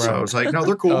myself. So I was like, no,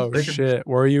 they're cool. Oh, shit.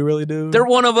 Were you really, dude? They're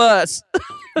one of us.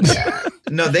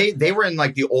 No, they were in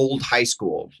like the old high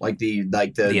school, like the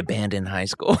abandoned high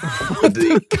school,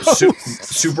 the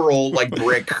super old like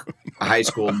brick high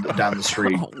school down the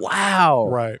street. Wow.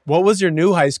 Right. What was your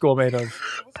new high school made of?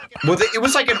 Well, it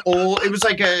was like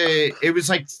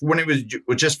when it was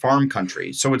just farm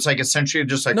country. So it's like essentially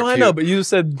just like I know, but you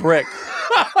said brick.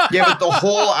 Yeah, but the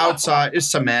whole outside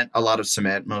is cement, a lot of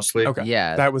cement mostly. Okay.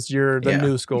 Yeah. That was the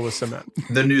new school was cement.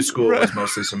 The new school was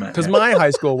mostly cement. Because my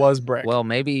high school was brick. Well,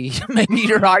 maybe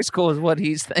your high school is what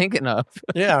he's thinking of.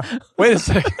 Yeah. Wait a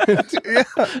second.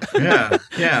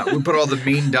 Yeah. We put all the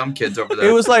mean, dumb kids over there.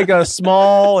 It was like a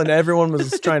small and everyone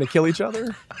was trying to kill each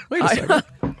other. Wait a second.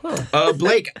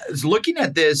 Blake, looking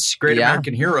at this Great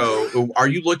American Hero, are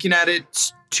you looking at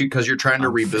it because you're trying to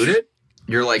reboot it?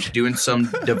 You're like doing some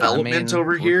developments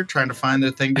over here, trying to find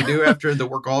the thing to do after the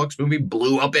Workaholics movie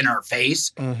blew up in our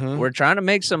face. Mm-hmm. We're trying to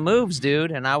make some moves,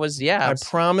 dude. And I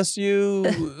promise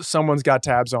you, someone's got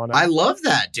tabs on it. I love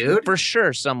that, dude. For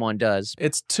sure, someone does.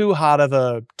 It's too hot of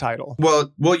a title.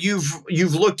 Well,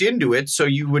 you've looked into it, so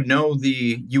you would know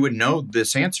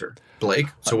this answer, Blake.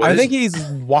 So I think he's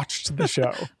watched the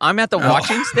show. I'm at the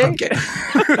watching stage. Okay.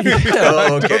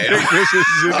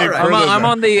 I'm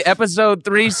on the episode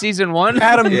 3, season 1.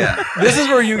 Adam, this is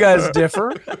where you guys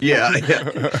differ. Yeah.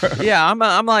 Yeah, I'm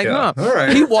like, huh. All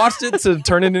right. He watched it to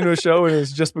turn it into a show and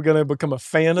is just going to become a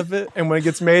fan of it. And when it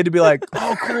gets made, to be like,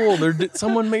 oh, cool,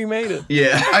 someone made it.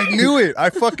 Yeah. I knew it.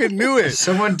 I fucking knew it.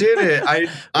 Someone did it. I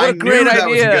What a knew great that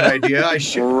was a idea. good idea. I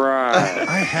should.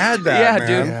 I had that. Yeah, man.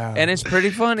 dude. Yeah. And it's pretty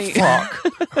funny.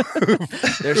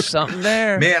 There's something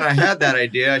there. Man, I had that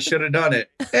idea. I should have done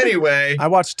it. Anyway. I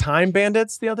watched Time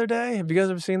Bandits the other day. Have you guys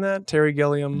ever seen that? Terry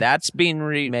Gilliam. That's being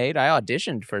remade. I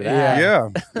auditioned for that. Yeah.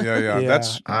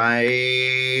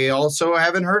 I also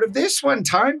haven't heard of this one,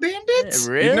 Time Bandits.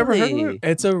 Really? You've never heard of it?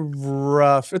 It's a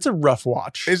rough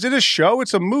watch. Is it a show?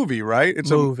 It's a movie, right? It's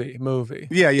movie.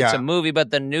 Yeah. It's a movie, but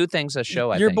the new thing's a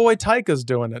show, I Your think. boy Taika's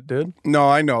doing it, dude. No,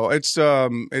 I know. It's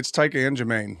Taika and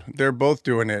Jermaine. They're both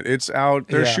doing it. It's out.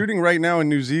 They're shooting right now in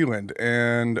New Zealand,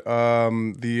 and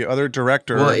the other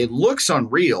director. Well, it looks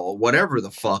unreal, whatever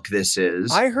the fuck this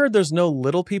is. I heard there's no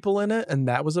little people in it, and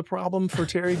that was a problem for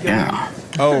Terry Gilliam.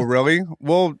 Oh, really?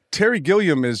 Well, Terry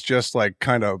Gilliam is just like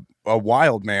kind of a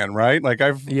wild man, right? Like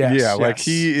like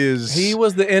he is. He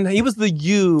was the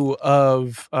you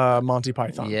of Monty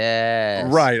Python.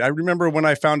 Yes. Right. I remember when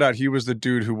I found out he was the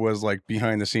dude who was like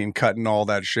behind the scene cutting all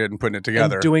that shit and putting it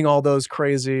together, and doing all those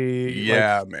crazy.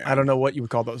 Yeah, man. I don't know what you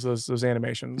would call those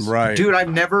animations. Right, dude.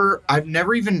 I've never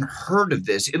even heard of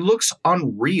this. It looks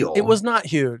unreal. It was not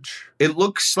huge. It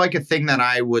looks like a thing that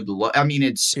I would love. I mean,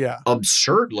 it's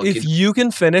absurd looking. If you can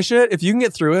finish it, if you can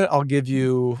get through it, I'll give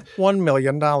you $1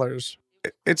 million.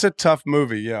 It's a tough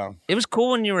movie, yeah. It was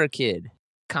cool when you were a kid.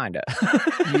 Kinda.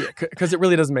 Yeah, because it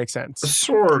really doesn't make sense.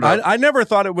 Sort of. I never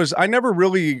thought it was. I never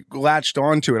really latched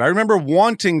onto it. I remember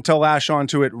wanting to lash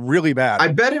onto it really bad. I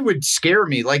bet it would scare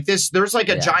me. Like this, there's like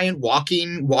a giant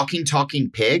walking, talking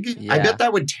pig. Yeah. I bet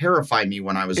that would terrify me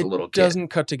when I was a little kid. It doesn't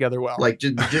cut together well. Like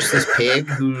just this pig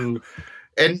who...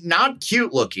 And not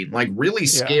cute looking, like really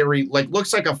scary, like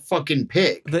looks like a fucking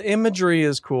pig. The imagery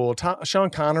is cool. Sean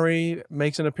Connery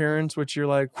makes an appearance, which you're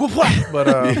like, whoop, whoop. But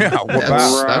I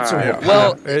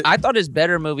thought his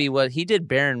better movie was he did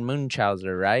Baron Munchausen,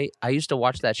 right? I used to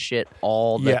watch that shit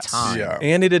all the time. Yeah.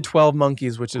 And he did 12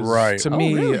 Monkeys, which is to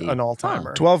me really? an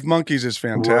all-timer. 12 Monkeys is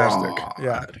fantastic.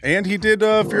 Yeah. And he did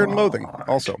Fear and Loathing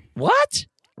also. What?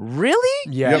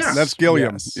 Really? Yes. Yep, that's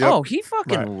Gilliam. Yes. Yep. Oh, he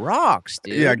fucking rocks,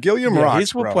 dude. Yeah, Gilliam rocks.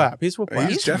 He's whoop-wap. He's whoop-wap.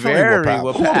 He's very definitely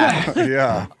whoop-wap.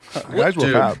 Yeah. Guys Dude,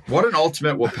 whoop-wap. what an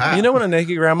ultimate whoop-wap. You know when a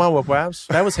naked grandma whoop-waps?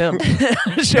 That was him.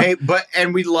 Hey,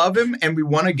 and we love him and we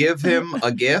want to give him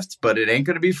a gift, but it ain't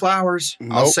going to be flowers.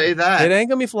 I'll say that. It ain't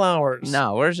gonna be flowers.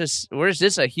 No, where's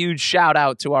this a huge shout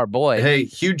out to our boy? Hey,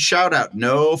 huge shout out.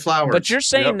 No flowers. But you're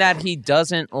saying that he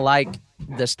doesn't like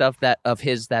the stuff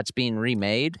that's being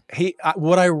remade?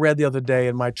 What I read the other day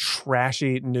in my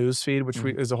trashy news feed, which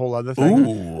is a whole other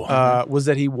thing, was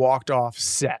that he walked off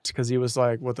set because he was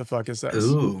like, "What the fuck is this?"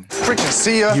 Ooh. Freaking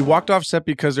see ya. He walked off set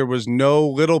because there was no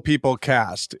little people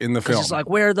cast in the film. It's like,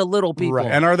 where are the little people? Right.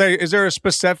 And is there a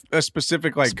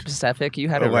specific like specific? You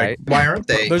had it right. Why aren't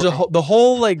they? There's the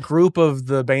whole like group of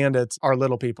the bandits are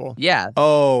little people. Yeah.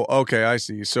 Oh, okay, I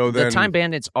see. So then the Time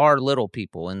Bandits are little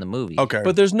people in the movie. Okay.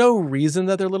 But there's no reason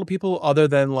that they're little people other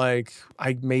than like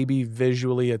maybe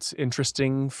visually it's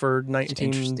interesting for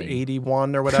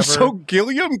 1981 or whatever. So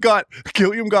Gilliam got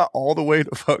all the way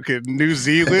to fucking New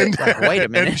Zealand. Wait a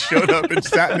minute. And showed up and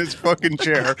sat in his fucking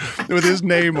chair with his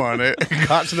name on it.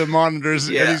 Got to the monitors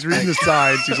and he's reading the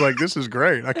signs. He's like, "This is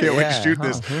great. I can't wait to shoot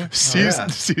this."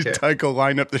 Sees Tycho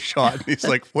line up the shot and he's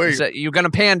like, "Wait, so you're gonna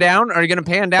pan down? Are you gonna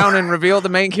pan down and reveal the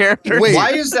main character?" Wait,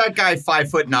 why is that guy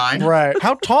 5'9"? Right.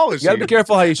 How tall is he? You gotta be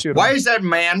careful how you shoot him. Why is that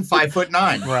man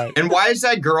 5'9"? Right. And why is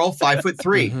that girl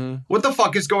 5'3"? What the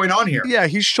fuck is going on here? Yeah,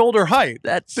 he's shoulder height.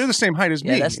 They're the same height as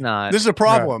me. That's not. This is a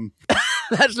problem.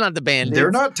 That's not the bandits.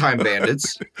 They're not Time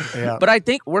Bandits. Yeah. But I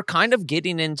think we're kind of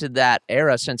getting into that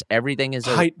era since everything is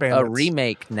a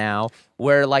remake now,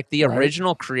 where like the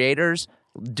original creators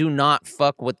do not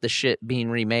fuck with the shit being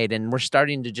remade, and we're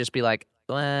starting to just be like,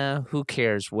 who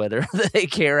cares whether they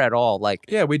care at all? Like,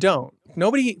 yeah, we don't.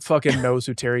 Nobody fucking knows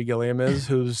who Terry Gilliam is,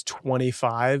 who's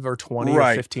 25 or 20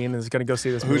 or 15 and is going to go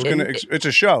see this movie. It's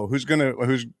a show. Who's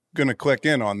gonna click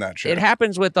in on that shit? It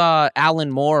happens with Alan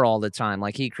Moore all the time.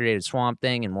 Like, he created Swamp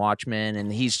Thing and Watchmen,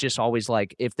 and he's just always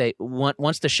like,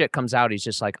 once the shit comes out, he's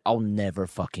just like, I'll never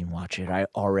fucking watch it. I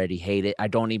already hate it. I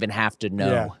don't even have to know.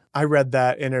 Yeah, I read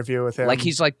that interview with him. Like,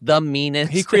 he's like the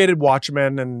meanest. He created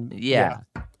Watchmen, and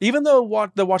even though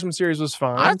the Watchmen series was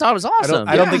fine, I thought it was awesome.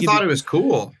 I thought it was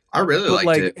cool. I really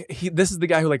liked it. This is the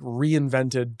guy who like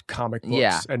reinvented comic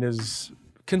books and is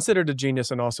considered a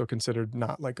genius and also considered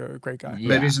not like a great guy.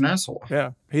 But he's an asshole.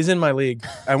 Yeah, he's in my league.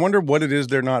 I wonder what it is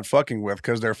they're not fucking with,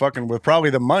 because they're fucking with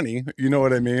probably the money. You know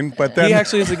what I mean? But then he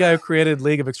actually is the guy who created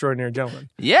League of Extraordinary Gentlemen.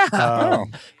 Yeah,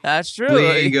 that's true.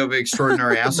 League of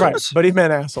Extraordinary Assholes. Right, but he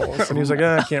meant assholes, and he was like,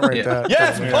 I can't write that.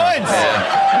 Yes, points.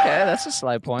 Okay, that's a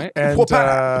slight point. And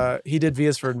he did V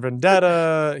is for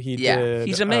Vendetta. He did.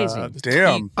 He's amazing.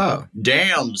 Damn.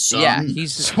 Damn, son. Yeah,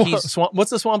 he's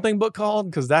what's the Swamp Thing book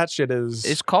called? Because that shit is.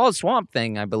 It's called Swamp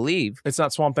Thing, I believe. It's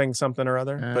not Swamp Thing something or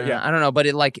other, but yeah, I don't know. But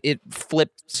it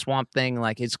flipped Swamp Thing.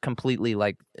 Like, it's completely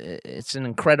like, it's an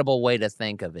incredible way to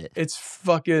think of it. It's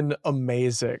fucking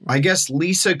amazing. I guess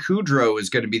Lisa Kudrow is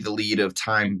going to be the lead of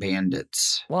Time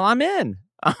Bandits. Well, I'm in.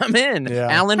 Yeah.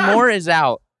 Alan Moore is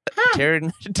out.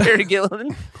 Terry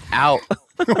Gilliam out.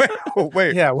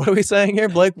 Wait. Yeah, what are we saying here,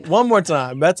 Blake? One more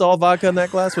time. That's all vodka in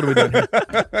that glass? What are we doing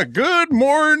here? Good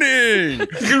morning.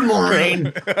 Good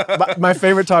morning. My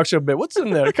favorite talk show bit. What's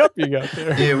in that cup you got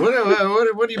there? Yeah,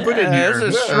 what do you put in here?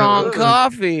 There's a strong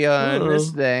coffee on this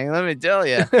thing, let me tell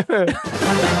you.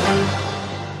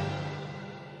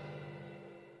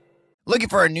 Looking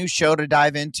for a new show to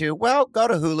dive into? Well, go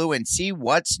to Hulu and see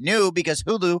what's new, because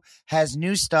Hulu has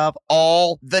new stuff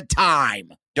all the time.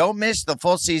 Don't miss the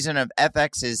full season of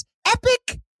FX's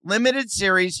epic limited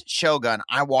series Shogun.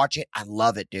 I watch it. I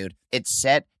love it, dude. It's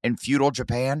set in feudal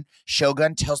Japan.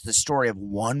 Shogun tells the story of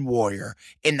one warrior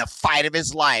in the fight of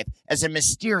his life as a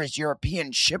mysterious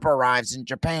European ship arrives in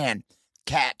Japan.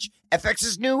 Catch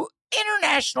FX's new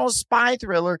international spy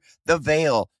thriller, The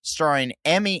Veil, starring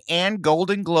Emmy and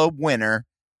Golden Globe winner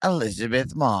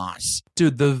Elizabeth Moss.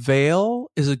 Dude, The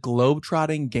Veil is a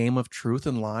globe-trotting game of truth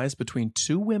and lies between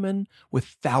two women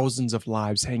with thousands of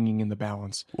lives hanging in the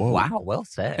balance. Whoa. Wow, well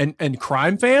said. And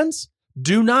crime fans,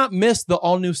 do not miss the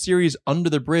all-new series Under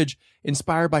the Bridge,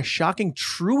 inspired by shocking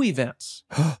true events.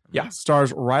 Yeah,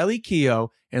 stars Riley Keough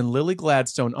and Lily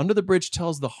Gladstone. Under the Bridge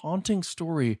tells the haunting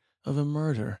story of a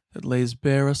murder that lays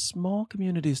bare a small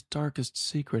community's darkest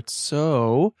secrets.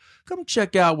 So, come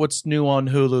check out what's new on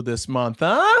Hulu this month,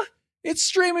 huh? It's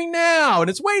streaming now, and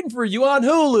it's waiting for you on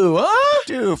Hulu, huh?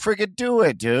 Dude, freaking do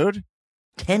it, dude.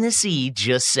 Tennessee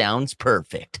just sounds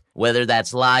perfect. Whether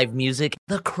that's live music,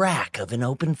 the crack of an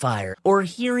open fire, or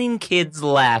hearing kids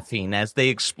laughing as they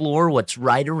explore what's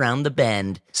right around the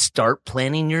bend, start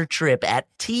planning your trip at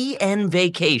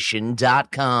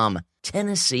tnvacation.com.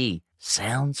 Tennessee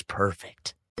sounds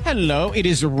perfect. Hello, it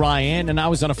is Ryan, and I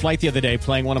was on a flight the other day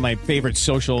playing one of my favorite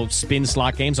social spin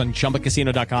slot games on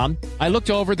ChumbaCasino.com. I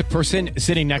looked over at the person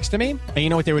sitting next to me, and you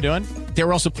know what they were doing? They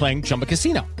were also playing Chumba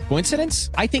Casino. Coincidence?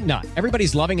 I think not.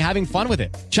 Everybody's loving having fun with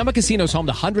it. Chumba Casino is home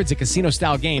to hundreds of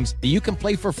casino-style games that you can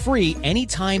play for free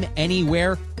anytime,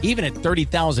 anywhere, even at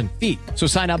 30,000 feet. So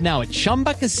sign up now at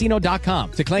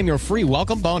ChumbaCasino.com to claim your free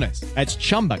welcome bonus. That's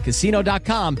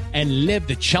ChumbaCasino.com and live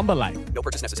the Chumba life. No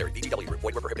purchase necessary. VGW. Void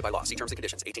where prohibited by law. See terms and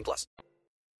conditions. 18+.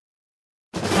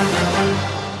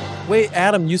 Wait,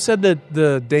 Adam, you said that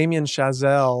the Damien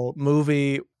Chazelle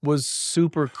movie was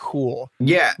super cool.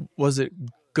 Yeah. Was it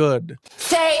good?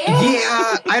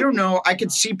 Yeah, I don't know. I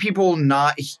could see people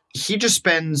not. He just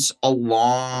spends a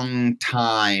long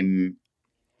time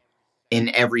in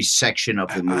every section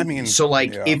of the movie. I mean, so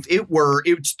like if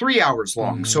it's 3 hours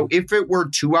long. So if it were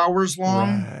 2 hours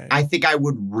long, I think I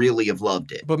would really have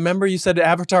loved it. But remember you said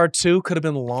Avatar 2 could have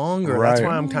been longer. Right. That's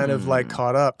why I'm kind of like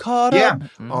caught up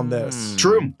on this.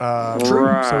 True. True.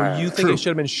 So you think it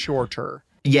should have been shorter?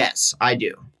 Yes, I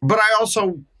do. But I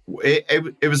also,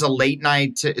 it was a late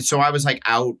night. So I was like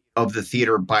out of the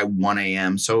theater by 1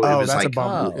 a.m. So it was that's like, a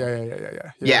bummer.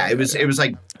 Yeah. It was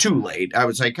like too late. I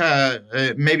was like,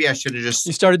 maybe I should have just.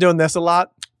 You started doing this a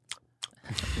lot?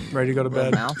 Ready to go to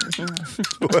bed?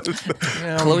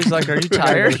 Chloe's like, are you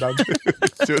tired?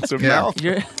 Doing some mouth.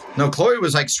 No, Chloe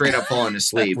was like straight up falling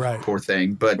asleep. Poor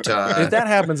thing. But if that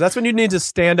happens, that's when you need to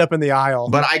stand up in the aisle.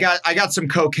 But I got some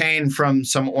cocaine from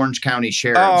some Orange County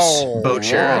sheriffs, boat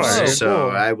sheriffs. So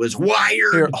cool. I was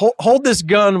wired. Here, hold this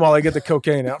gun while I get the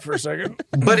cocaine out for a second.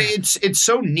 But it's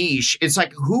so niche. It's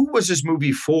like, who was this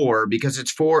movie for? Because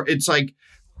it's like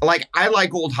I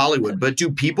like old Hollywood, but do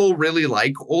people really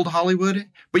like old Hollywood?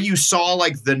 But you saw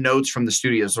like the notes from the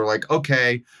studios are like,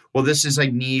 okay, well, this is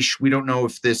like niche. We don't know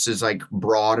if this is like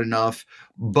broad enough.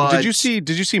 But did you see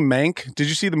Mank? Did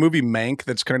you see the movie Mank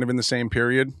that's kind of in the same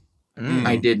period?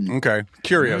 I didn't. Okay.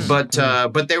 Curious. But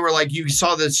they were like, you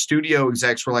saw the studio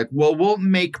execs were like, well, we'll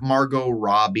make Margot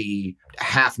Robbie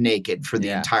half naked for the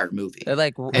entire movie. They're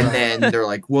like, and then they're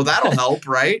like, well, that'll help,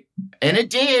 right? And it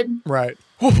did. Right.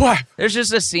 There's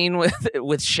just a scene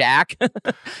with Shaq.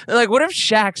 They're like, what if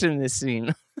Shaq's in this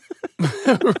scene?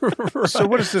 So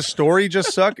what does the story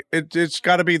just suck? It's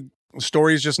got to be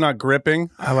story's just not gripping.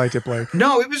 I liked it, Blake.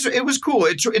 No, it was cool.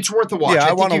 It's worth a watch. Yeah,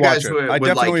 I want to watch it. I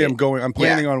definitely am going. I'm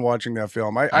planning on watching that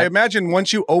film. I imagine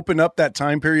once you open up that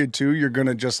time period too, you're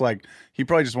gonna just like he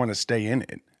probably just want to stay in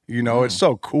it. You know, it's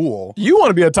so cool. You want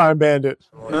to be a time bandit.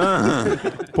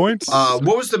 Points.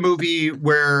 What was the movie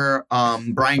where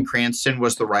Bryan Cranston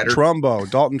was the writer?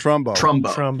 Dalton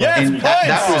Trumbo. Yes, and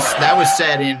that was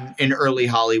set in early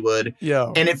Hollywood.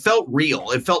 Yeah. And it felt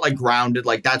real. It felt like grounded.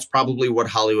 Like that's probably what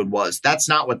Hollywood was. That's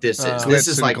not what this is. This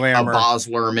is like glamour. A Baz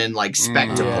Luhrmann like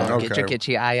spectacle.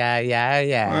 Kitschy,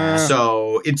 yeah.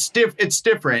 So it's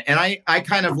different. And I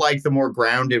kind of like the more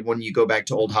grounded when you go back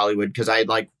to old Hollywood because I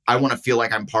want to feel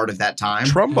like I'm part of that time.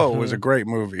 Trumbo was a great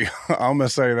movie. I'm going to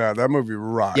say that. That movie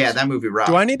rocks. Yeah, that movie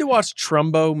rocks. Do I need to watch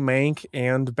Trumbo, Mank,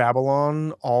 and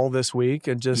Babylon all this week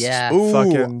and just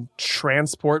fucking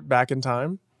transport back in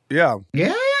time? Yeah.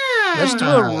 Yeah. Let's do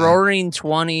a Roaring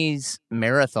 20s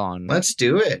marathon. Let's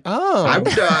do it. Oh. I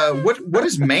would, what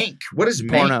is Mank? What is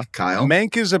Mank, Kyle?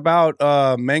 Mank is about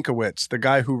Mankiewicz, the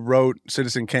guy who wrote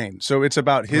Citizen Kane. So it's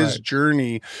about his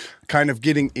journey kind of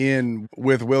getting in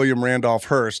with William Randolph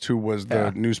Hearst, who was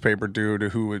the newspaper dude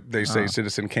who they say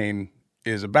Citizen Kane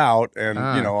is about and,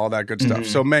 you know, all that good stuff.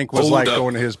 So Mank was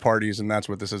going to his parties, and that's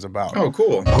what this is about. Oh,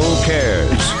 cool. Who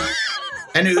cares?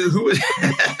 And who was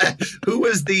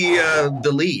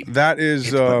the lead? That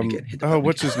is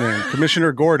what's his name?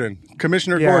 Commissioner Gordon. Gordon. That's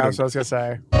what I was gonna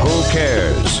say. Who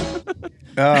cares?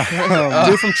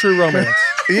 Dude from True Romance.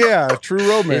 Yeah, True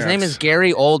Romance. His name is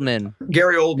Gary Oldman.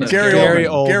 Gary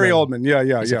Oldman. Yeah.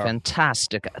 He's a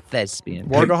fantastic thespian.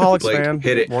 Workaholics fan.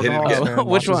 Hit it.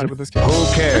 Which one? Who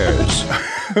cares?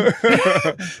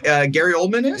 Gary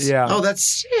Oldman is? Yeah. Oh,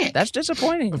 that's sick. That's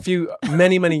disappointing.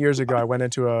 Many years ago, I went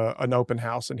into an open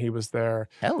house and he was there.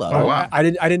 Hello. Oh, wow. I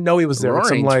didn't know he was there.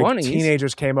 Roaring Some 20s.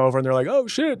 Teenagers came over and they're like, "Oh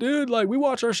shit, dude! Like we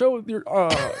watch our show with your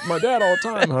my dad all the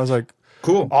time." And I was like,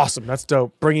 "Cool, awesome, that's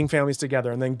dope." Bringing families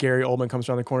together, and then Gary Oldman comes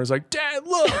around the corner. He's like, "Dad,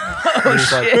 look!" Oh he's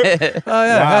shit! Like, oh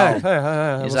yeah,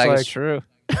 wow. hey. He's like, "It's true."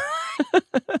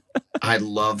 I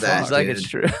love that. It's like it's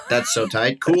true. That's so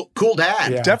tight. Cool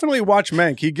dad. Yeah. Definitely watch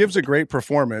Mank. He gives a great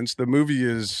performance. The movie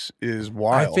is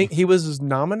wild. I think he was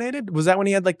nominated. Was that when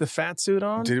he had like the fat suit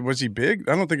on? Was he big?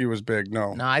 I don't think he was big.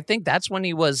 No. No, I think that's when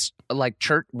he was like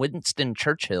Winston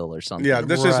Churchill or something. Yeah,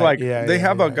 this is like they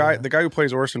have a guy. The guy who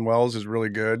plays Orson Welles is really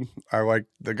good. I like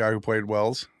the guy who played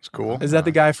Wells. It's cool. Is that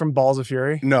the guy from Balls of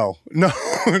Fury? No.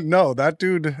 That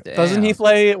dude. Doesn't he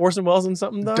play Orson Welles in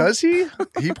something though? Does he?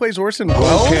 He plays Orson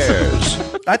Welles. Who cares?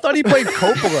 I thought he played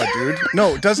Coppola, dude.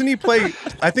 No, doesn't he play?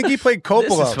 I think he played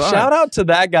Coppola. Shout out to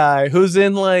that guy who's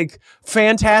in like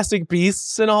Fantastic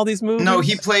Beasts and all these movies. No,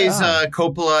 he plays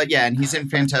Coppola. Yeah, and he's in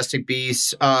Fantastic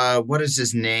Beasts. What is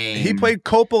his name? He played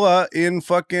Coppola in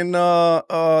fucking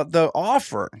The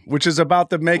Offer, which is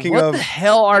about the making of. What the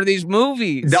hell are these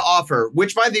movies? The Offer,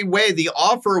 which by the way, The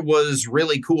Offer was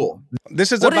really cool.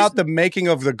 This is about the making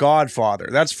of The Godfather.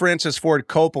 That's Francis Ford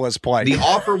Coppola's play. The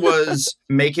Offer was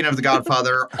making of The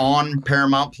Godfather on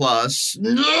Paramount Plus.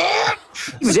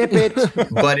 Zip it.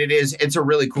 But it's a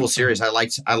really cool series. I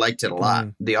liked it a lot.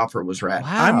 The Offer was rad.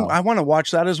 Wow. I want to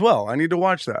watch that as well. I need to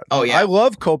watch that. Oh yeah. I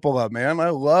love Coppola, man. I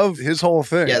love his whole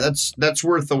thing. Yeah, that's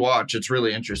worth the watch. It's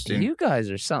really interesting. You guys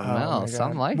are something else.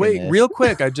 I'm liking Wait, this. real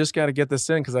quick. I just got to get this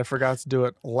in because I forgot to do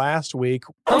it last week.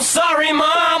 I'm sorry,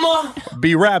 Mama.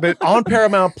 Be Rabbit on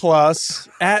Paramount Plus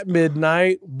at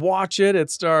midnight. Watch it. It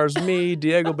stars me,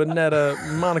 Diego Boneta,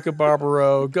 Monica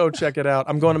Barbaro. Go check it out.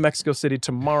 I'm going to Mexico City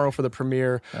tomorrow for the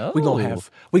premiere. Oh. We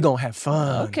gonna have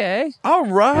fun. Okay. All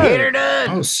right. Get her done.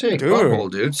 Oh, sick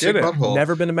butthole, dude. Sick butthole.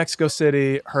 Never been to Mexico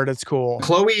City. Heard it's cool.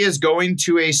 Chloe is going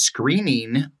to a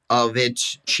screening of it.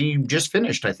 She just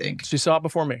finished, I think. She saw it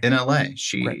before me in LA.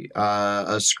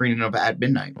 A screening of At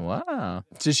Midnight. Wow.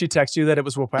 Did she text you that it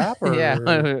was Wapap or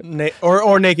yeah,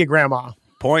 or Naked Grandma?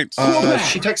 Points.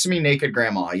 She texted me Naked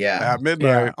Grandma. Yeah, at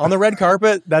midnight on the red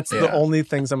carpet. That's the only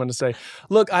things I'm going to say.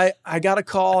 Look, I got a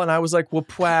call and I was like,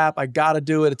 "Wapap, I got to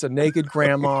do it. It's a Naked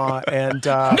Grandma, and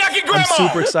Naked Grandma! I'm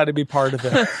super excited to be part of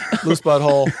it." Loose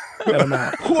butthole, and I'm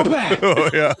out. Oh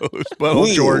yeah, loose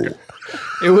butthole jorg.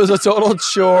 It was a total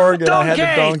chore, and I had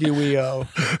the donkey wheel.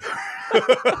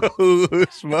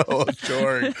 Loose butthole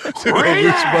jorg. Dude,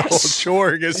 loose butthole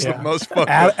jorg is the most fucking.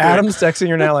 Adam's texting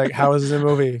her now, like, "How is the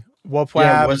movie?" Wapap.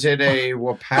 Yeah, was it a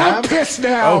Wapap? I'm pissed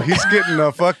now. Oh, he's getting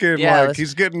a fucking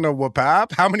he's getting a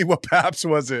Wapap. How many Wapaps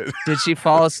was it? Did she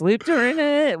fall asleep during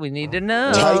it? We need to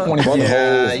know.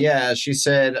 Yeah. She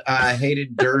said I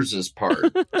hated Durs's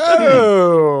part.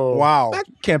 Oh, wow, that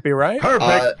can't be right.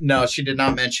 No, she did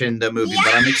not mention the movie,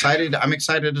 but I'm excited. I'm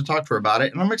excited to talk to her about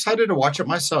it, and I'm excited to watch it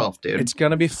myself, dude. It's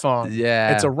gonna be fun.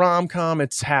 Yeah, it's a rom-com.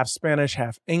 It's half Spanish,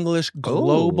 half English.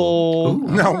 Global.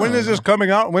 Ooh. Now, when is this coming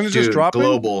out? When is this dropping?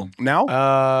 Global.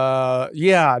 Now?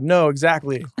 Yeah, no,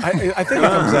 exactly. I think it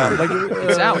comes out. Like,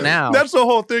 it's out now. That's the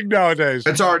whole thing nowadays.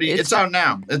 It's out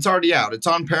now. It's already out. It's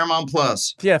on Paramount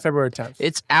Plus. Yeah, February 10th.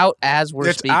 It's out as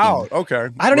we're speaking. It's out. Okay.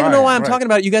 I don't even know why I'm talking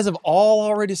about it. You guys have all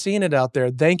already seen it out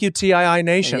there. Thank you, TII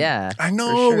Nation. Yeah. I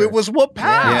know. It was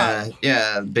Wapap.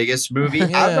 Yeah. Biggest movie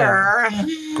ever.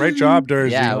 Great job,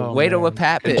 Dursy. Yeah, way to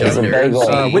Wapap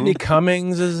it. Whitney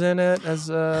Cummings is in it as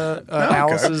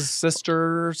Alice's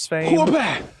sister's fame.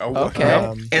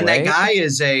 Okay. And that guy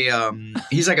is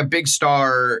he's like a big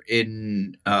star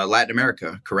in Latin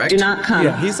America, correct? Do not come.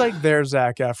 Yeah, he's like their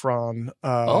Zac Efron.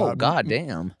 Oh,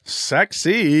 goddamn.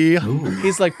 Sexy.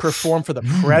 He's like performed for the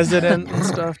president and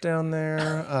stuff down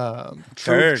there.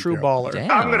 True baller.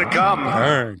 Damn. I'm gonna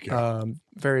come.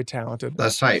 Very talented.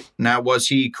 That's tight. Now, was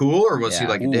he cool or was he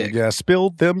like a dick? Yeah,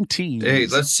 spilled them tea. Hey,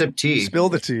 let's sip tea. Spill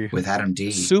the tea. With Adam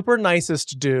D. Super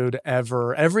nicest dude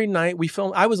ever. Every night we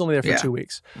filmed. I was only there for 2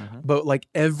 weeks, but like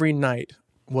every night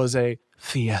was a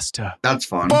fiesta. That's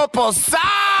fun.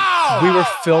 We were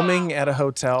filming at a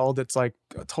hotel that's like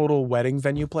a total wedding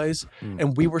venue place,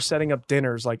 and we were setting up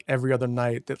dinners like every other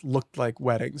night that looked like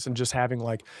weddings, and just having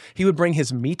like he would bring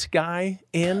his meat guy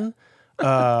in.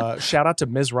 Shout out to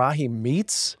Mizrahi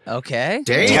Meats. Okay.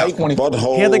 Damn. He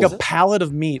had like a pallet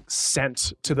of meat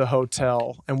sent to the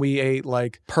hotel, and we ate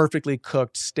like perfectly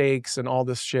cooked steaks and all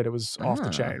this shit. It was off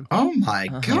the chain. Oh my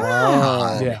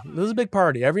God. Yeah, it was a big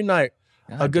party every night.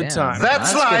 A good time.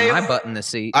 That's getting my butt in the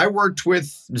seat. I worked with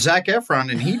Zac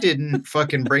Efron, and he didn't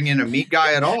fucking bring in a meat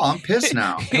guy at all. I'm pissed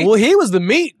now. Well, he was the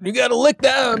meat. You got to lick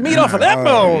that meat off of that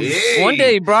bone. Yay. One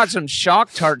day he brought some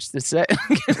shock tarts to say.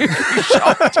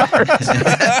 Shock tarts.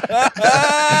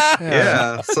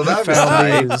 Yeah, so that was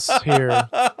Found nice. these here.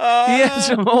 He had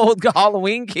some old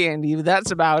Halloween candy, but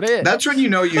that's about it. That's when you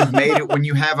know you've made it, when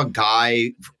you have a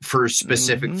guy for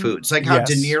specific foods. Like how Yes.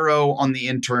 De Niro on The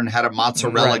Intern had a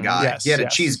mozzarella guy. Yes. He had a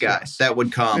cheese guy that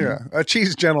would come. Yeah, a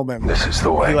cheese gentleman. This is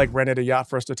the way. He like rented a yacht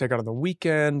for us to take out on the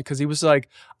weekend because he was like,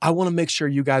 I want to make sure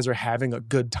you guys are having a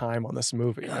good time on this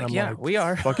movie. And I'm yeah, we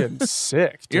are. Fucking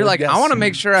sick. Dude. You're like, I want to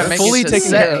make sure I make fully it to taken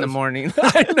set care in the of. morning.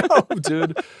 I know,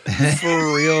 dude.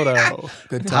 For real though.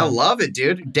 Good time. I love it,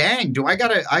 dude. Dang, I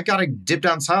gotta dip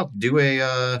down south, do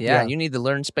a Yeah, you need to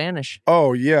learn Spanish.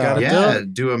 Oh yeah,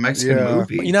 do a Mexican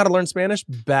movie. You know how to learn Spanish?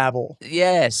 Babbel.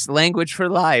 Yes, language for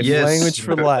life. Yes. Language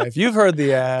for life. You've heard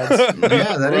the ads.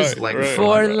 Yeah, that is language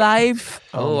For life.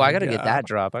 Oh, I gotta my get God. that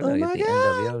drop. I gotta get the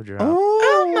NWO drop.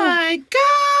 Oh my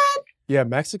God. Yeah,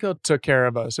 Mexico took care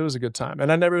of us. It was a good time.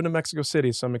 And I've never been to Mexico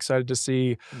City, so I'm excited to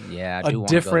see Yeah, I do a want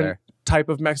to go different there. type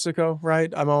of Mexico,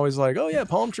 right? I'm always like, oh yeah,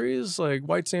 palm trees, like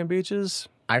white sand beaches.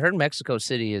 I heard Mexico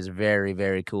City is very,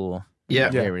 very cool. Yeah.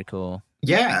 Very cool.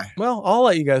 Yeah. Well, I'll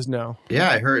let you guys know. Yeah,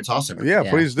 I heard it's awesome. Yeah,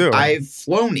 please do. I've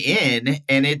flown in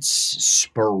and it's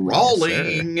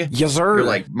sprawling. Yes, sir. You're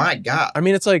like, my God. I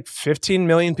mean, it's like 15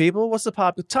 million people.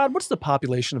 Todd, what's the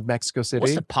population of Mexico City?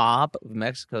 What's the pop of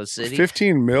Mexico City?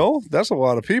 15 mil? That's a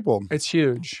lot of people. It's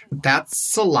huge.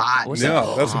 That's a lot.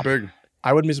 Yeah, that's a big.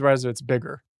 I wouldn't be surprised if it's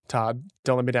bigger. Todd,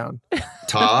 don't let me down.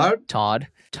 Todd? Todd.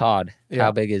 Yeah.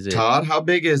 How big is it? Todd, how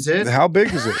big is it? How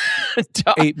big is it?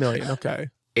 8 million. Okay.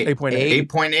 8.8.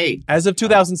 8.8. As of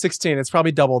 2016, it's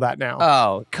probably double that now.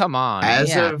 Oh, come on. As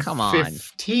yeah, of come on.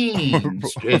 15,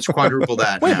 it's quadruple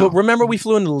that Wait, now. but remember we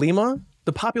flew into Lima?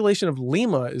 The population of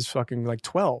Lima is fucking like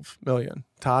 12 million.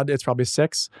 Todd, it's probably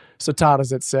 6. So Todd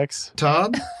is at 6.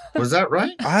 Todd, was that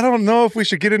right? I don't know if we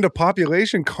should get into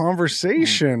population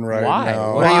conversation right Why?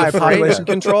 now. What are you Why? afraid Population of?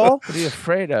 control? What are you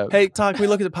afraid of? Hey, Todd, can we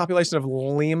look at the population of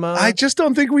Lima? I just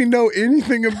don't think we know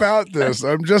anything about this.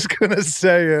 I'm just going to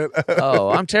say it. Oh,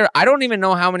 I'm terrible. I don't even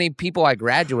know how many people I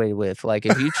graduated with. Like,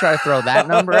 if you try to throw that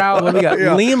number out. What do we got?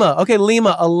 Yeah. Lima. Okay,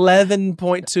 Lima,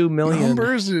 11.2 million.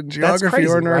 Numbers and geography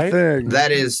crazy, aren't our right? thing.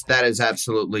 That is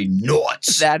absolutely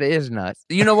nuts. That is nuts.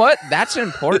 You know what? That's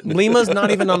important. Lima's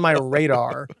not even on my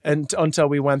radar until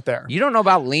we went there. You don't know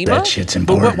about Lima? That shit's But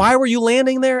important. why were you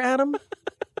landing there, Adam?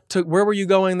 Where were you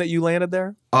going that you landed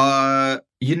there? I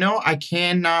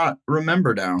cannot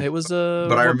remember now. It was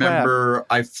but I remember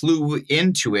I flew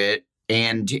into it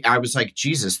and I was like,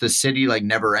 Jesus, the city like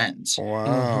never ends.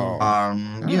 Wow.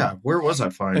 Yeah, where was I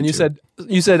flying? And you to?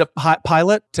 said,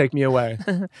 pilot, take me away.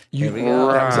 Here we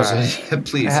go.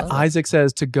 Please. Isaac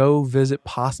says to go visit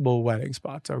possible wedding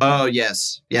spots. Okay. Oh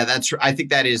yes, yeah, that's. I think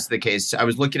that is the case. I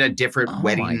was looking at different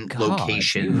wedding God,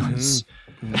 locations.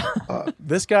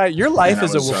 This guy, your life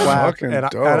is a was so whack, fucking and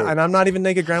dope. I'm not even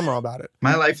naked grandma about it.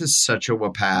 My life is such a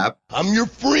wapap. I'm your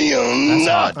friend. That's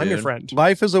hot, I'm your dude. friend.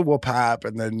 Life is a whoop-hap,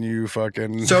 and then you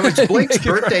fucking... So it's Blake's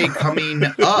birthday coming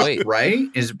up, Wait. right?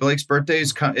 Is Blake's birthday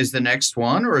is the next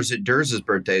one, or is it Durz's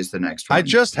birthday is the next one? I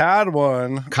just had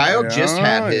one. Kyle just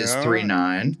had his yeah.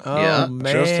 3-9. Oh, yeah,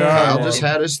 man. Just had Kyle one. just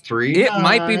had his 3-9. It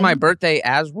might be my birthday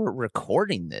as we're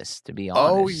recording this, to be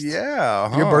honest. Oh,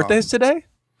 yeah. Your huh. birthday's today?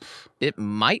 It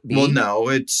might be. Well, no,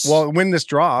 it's Well, when this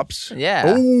drops...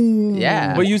 Yeah. Ooh.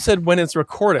 Yeah. But you said when it's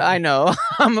recorded. I know.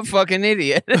 I'm a fucking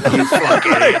idiot. you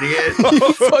fucking idiot.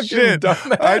 Oh, fucking shit.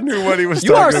 dumbass. I knew what he was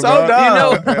You are talking so about. dumb. You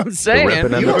know what I'm saying?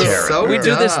 ripping You on are the so We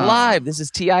do this dumb. live. This is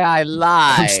TII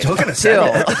live. I'm still gonna say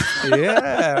Till.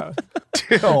 Yeah.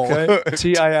 Till. Okay.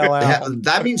 TILL. Yeah,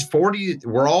 that means 40.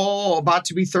 We're all about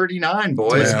to be 39,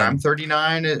 boys, Yeah. and I'm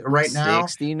 39 right now.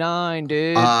 69,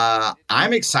 dude.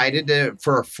 I'm excited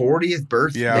for a 40th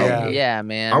birthday. Yeah. Yeah,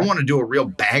 man. I want to do a real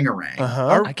bangarang.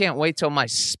 Uh-huh. I can't wait till my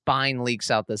spine leaks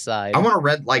out the side. I want to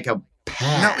rent like a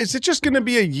Now, is it just going to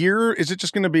be a year? Is it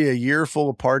just going to be a year full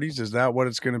of parties? Is that what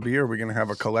it's going to be? Or are we going to have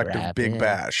a collective Strap big in.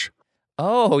 bash?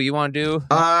 Oh, you want to do?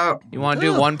 You want to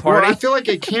do one Well, party? I feel like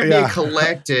it can't be Yeah. a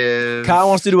collective. Kyle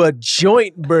wants to do a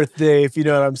joint birthday, if you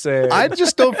know what I'm saying. I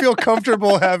just don't feel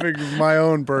comfortable having my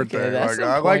own birthday. Okay, that's Like, some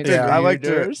I like points to. for I you, like to.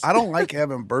 Durs. I don't like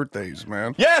having birthdays,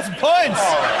 man. Yes, points.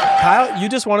 Kyle, you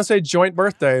just want to say joint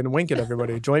birthday and wink at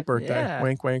everybody. Joint birthday. Yeah.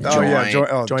 Wink, wink. Oh yeah,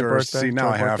 Joint. joint birthday. See, now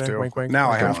joint I have birthday, to. Wink, wink. Now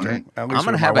I have Joint. to. At least I'm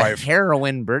gonna with have my a wife.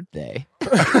 heroin birthday.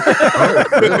 Oh,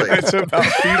 really? It's about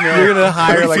female. You're gonna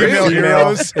hire like female a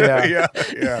heroes. Yeah.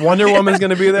 yeah. Wonder Woman's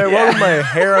gonna be there. What was my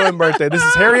heroin birthday? This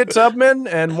is Harriet Tubman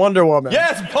and Wonder Woman.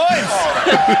 Yes,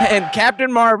 points. And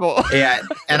Captain Marvel. Yeah,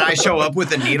 and I show up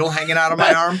with a needle hanging out of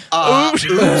my arm. Oops.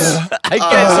 I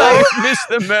guess I missed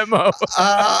the memo.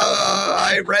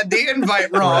 I read the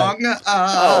invite wrong.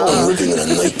 I'm living in a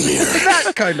nightmare.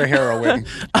 That kind of heroin.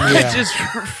 I just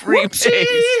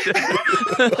free-paced.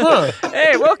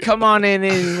 Hey, well, come on in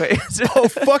anyway. Oh,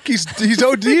 fuck, he's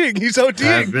ODing. He's ODing.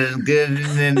 I've been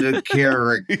getting into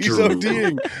character. He's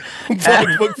ODing.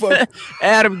 Fuck.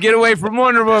 Adam, get away from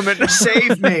Wonder Woman.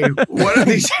 Save me. One of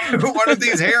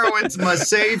these heroines must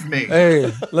save me.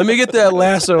 Hey, let me get that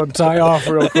lasso and tie off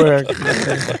real quick.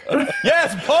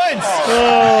 Yes, points.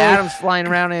 Adam's flying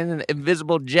around in an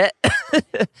invisible jet.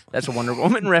 That's a Wonder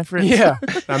Woman reference. Yeah,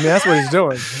 I mean that's what he's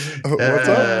doing. What's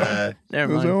up?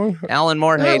 Never mind. Alan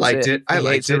Moore hates I liked it. I He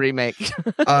liked hates it. the remake.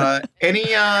 Any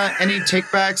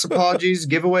takebacks, apologies,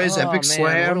 giveaways, epic man,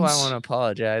 slams? What do I want to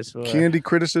apologize for? Candy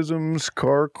criticisms,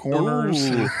 car corners.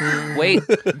 Wait,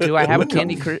 do I have a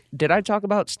candy? Did I talk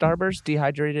about Starburst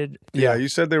dehydrated? Yeah, you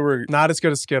said they were not as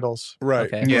good as Skittles. Right.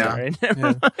 Okay, Yeah. sorry.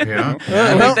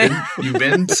 Yeah. You've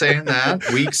been saying that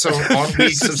weeks on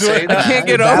weeks of saying that. I can't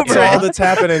get That's over all it. that's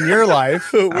happened in your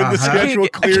life. when the schedule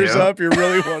clears Yeah. up, you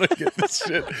really want to get this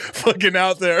shit fucking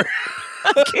out there.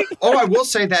 Oh, I will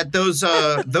say that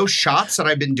those shots that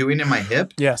I've been doing in my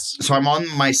hip. Yes. So I'm on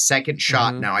my second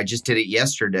shot now. I just did it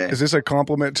yesterday. Is this a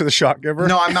compliment to the shot giver?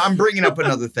 No, I'm bringing up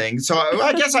another thing. So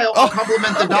I guess I'll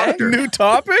compliment the doctor. New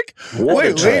topic?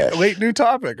 Water trash. Late new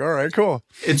topic. All right, cool.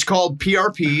 It's called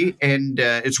PRP, and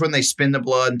it's when they spin the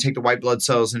blood and take the white blood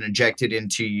cells and inject it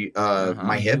into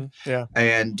my hip. Yeah.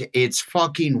 And it's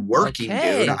fucking working,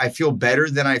 Okay. dude. I feel better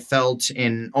than I felt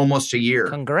in almost a year.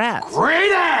 Congrats.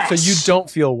 Great ass. So you don't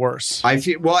feel worse. I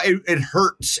feel it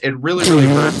hurts. It really, really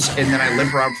hurts. And then I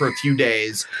limp around for a few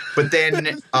days. But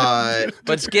then But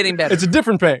it's getting better. It's a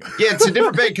different pain. yeah, it's a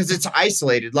different pain because it's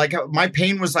isolated. Like my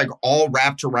pain was like all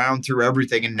wrapped around through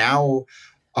everything, and now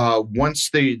once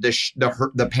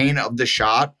the pain of the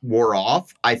shot wore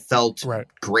off, I felt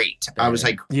great. I was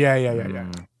like,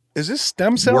 Yeah. Is this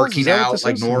stem cells? working Is that what out this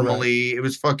like is? normally. It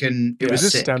was fucking. It Yeah, was this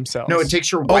is sick. stem cells. No, it takes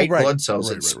your white right. blood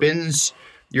cells. It spins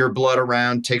your blood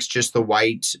around, takes just the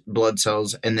white blood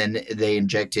cells, and then they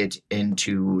inject it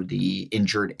into the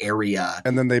injured area.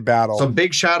 And then they battle. So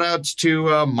big shout outs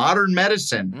to modern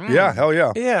medicine. Yeah, hell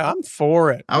yeah. Yeah, I'm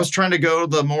for it. I was trying to go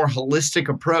the more holistic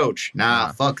approach.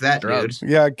 Nah, fuck that, Drugs. dude.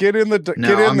 Yeah, get in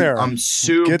there. I'm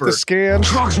super. Get the scan.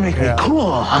 Drugs make me cool.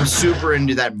 I'm super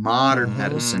into that modern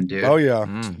medicine, dude. Oh yeah.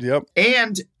 Yep.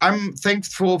 And I'm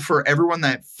thankful for everyone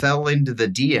that fell into the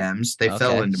DMs. They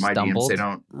fell into my Stumbled. DMs. They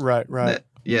don't. Right.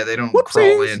 Yeah, they don't Whoopsies.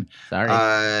 crawl in.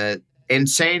 Sorry. And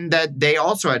saying that they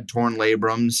also had torn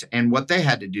labrums and what they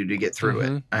had to do to get through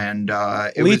it. And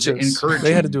it Leeches. was encouraging.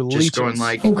 They had to do just leeches. going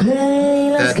like Shout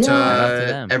out to that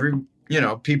them. every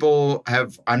people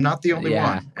have, I'm not the only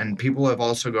Yeah. one. And people have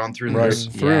also gone through Right. this.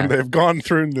 They've gone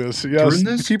through this. Yes. Through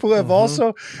this? People have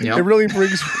also. Yep. It really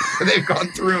brings. They've gone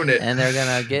through it. And they're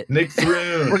gonna get. Nick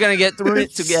through. We're gonna get through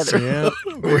it together. Yeah.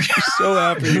 We're so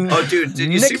happy. Oh, dude,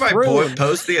 did you Nick see my Fruin.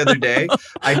 post the other day?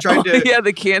 I tried to. Yeah,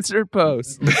 the cancer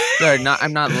post. Sorry,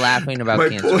 I'm not laughing about My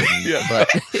cancer. point-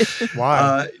 But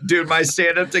Why? Dude, my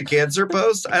stand up to cancer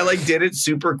post, I like did it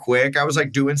super quick. I was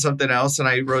like doing something else and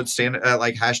I wrote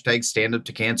like hashtag stand up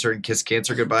to cancer and kiss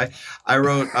cancer goodbye. I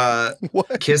wrote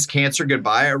kiss cancer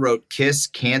goodbye. I wrote kiss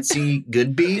Cancy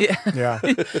Goodby. Yeah.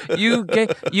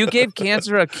 you gave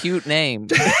cancer a cute name.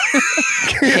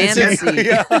 Cancy.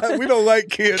 Yeah, we don't like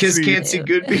cancer. Kiss Cancy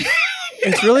Goodby.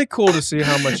 It's really cool to see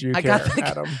how much you I care, got the-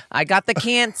 Adam. I got the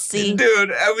cancy.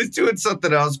 Dude, I was doing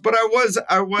something else, but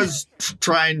I was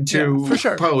trying to Yeah, for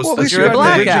sure. post Well, at a least you're a certain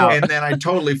thing, blackout. and then I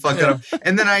totally fucked it up.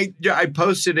 And then I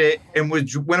posted it and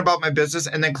went about my business.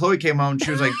 And then Chloe came home and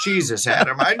she was like, "Jesus,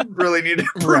 Adam, I really need to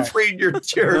proofread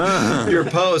your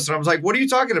post." And I was like, "What are you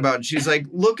talking about?" And she's like,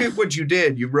 "Look at what you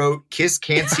did. You wrote Kiss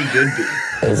Cancy Goodby."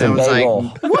 And I was like,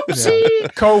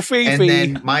 "Whoopsie." Kofi. And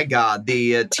then, my God,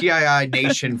 the TII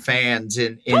Nation fans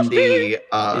in the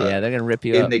Yeah, they're gonna rip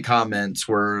you in up. the comments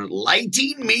were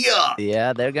lighting me up.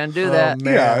 Yeah, they're gonna do that.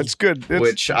 man. Yeah, it's good.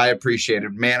 Which I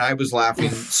appreciated. Man, I was laughing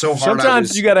so hard.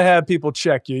 Sometimes you got to have people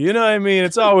check you. You know what I mean?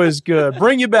 It's always good.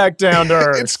 Bring you back down to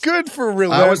earth. It's good for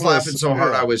relentless. I was laughing so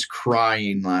hard Yeah. I was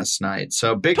crying last night.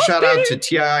 So big shout out to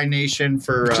TII Nation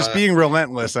for Just being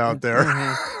relentless out there.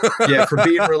 for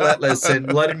being relentless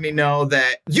and letting me know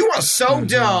that you are so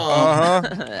dumb.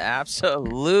 Uh-huh.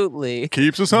 Absolutely.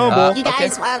 Keeps us humble. You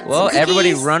guys want Well, some everybody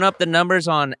cookies? run up the numbers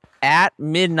on at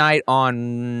midnight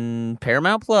on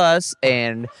Paramount Plus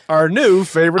and our new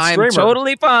favorite I'm streamer.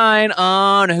 Totally Fine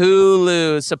on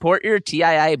Hulu. Support your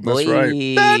TII boys.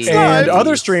 That's right. And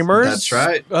other streamers. That's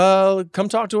right. Come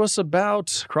talk to us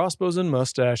about crossbows and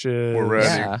mustaches. We're ready.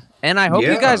 Yeah. And I hope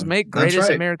Yeah, you guys make that's Greatest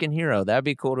right. American Hero. That'd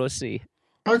be cool to see.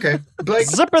 Okay. Blake,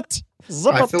 Zip it.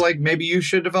 Zip I it. feel like maybe you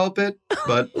should develop it,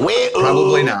 but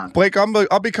probably not. Blake,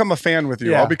 I'll become a fan with you.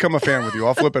 Yeah. I'll become a fan with you.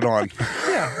 I'll flip it on.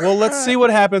 Yeah. Well, let's see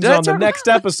what happens Did I on the talk next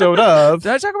episode of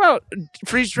Did I talk about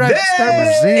freeze drive This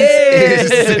Starburst?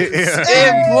 is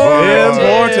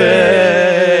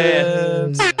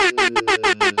Important.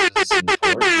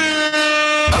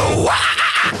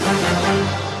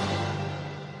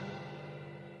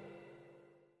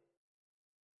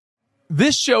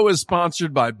 This show is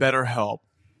sponsored by BetterHelp.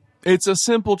 It's a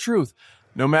simple truth.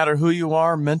 No matter who you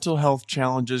are, mental health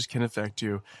challenges can affect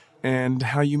you, and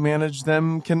how you manage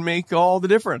them can make all the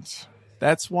difference.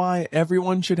 That's why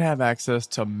everyone should have access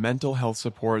to mental health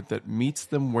support that meets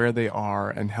them where they are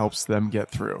and helps them get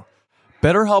through.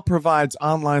 BetterHelp provides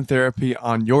online therapy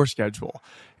on your schedule.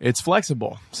 It's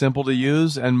flexible, simple to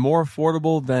use, and more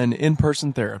affordable than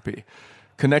in-person therapy.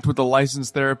 Connect with a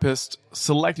licensed therapist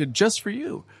selected just for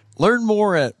you. Learn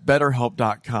more at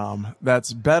BetterHelp.com.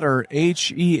 That's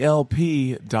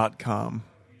BetterHelp.com.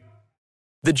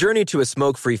 The journey to a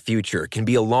smoke-free future can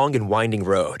be a long and winding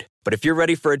road. But if you're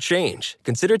ready for a change,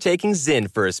 consider taking Zyn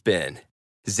for a spin.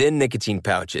 Zyn nicotine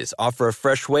pouches offer a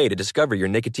fresh way to discover your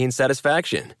nicotine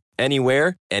satisfaction.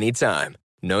 Anywhere, anytime.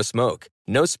 No smoke,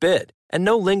 no spit, and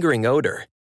no lingering odor.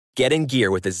 Get in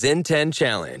gear with the Zyn 10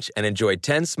 Challenge and enjoy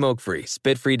 10 smoke-free,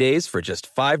 spit-free days for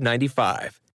just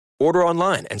 $5.95. Order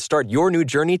online and start your new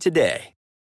journey today.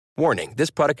 Warning,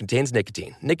 this product contains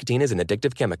nicotine. Nicotine is an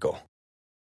addictive chemical.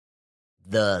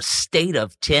 The state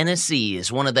of Tennessee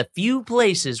is one of the few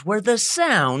places where the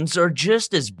sounds are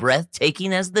just as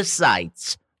breathtaking as the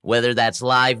sights. Whether that's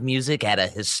live music at a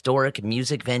historic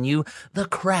music venue, the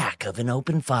crack of an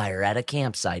open fire at a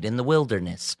campsite in the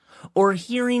wilderness, or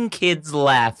hearing kids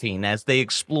laughing as they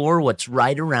explore what's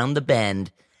right around the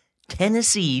bend,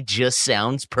 Tennessee just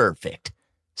sounds perfect.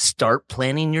 Start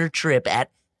planning your trip at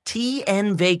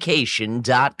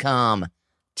tnvacation.com.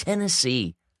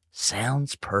 Tennessee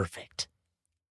sounds perfect.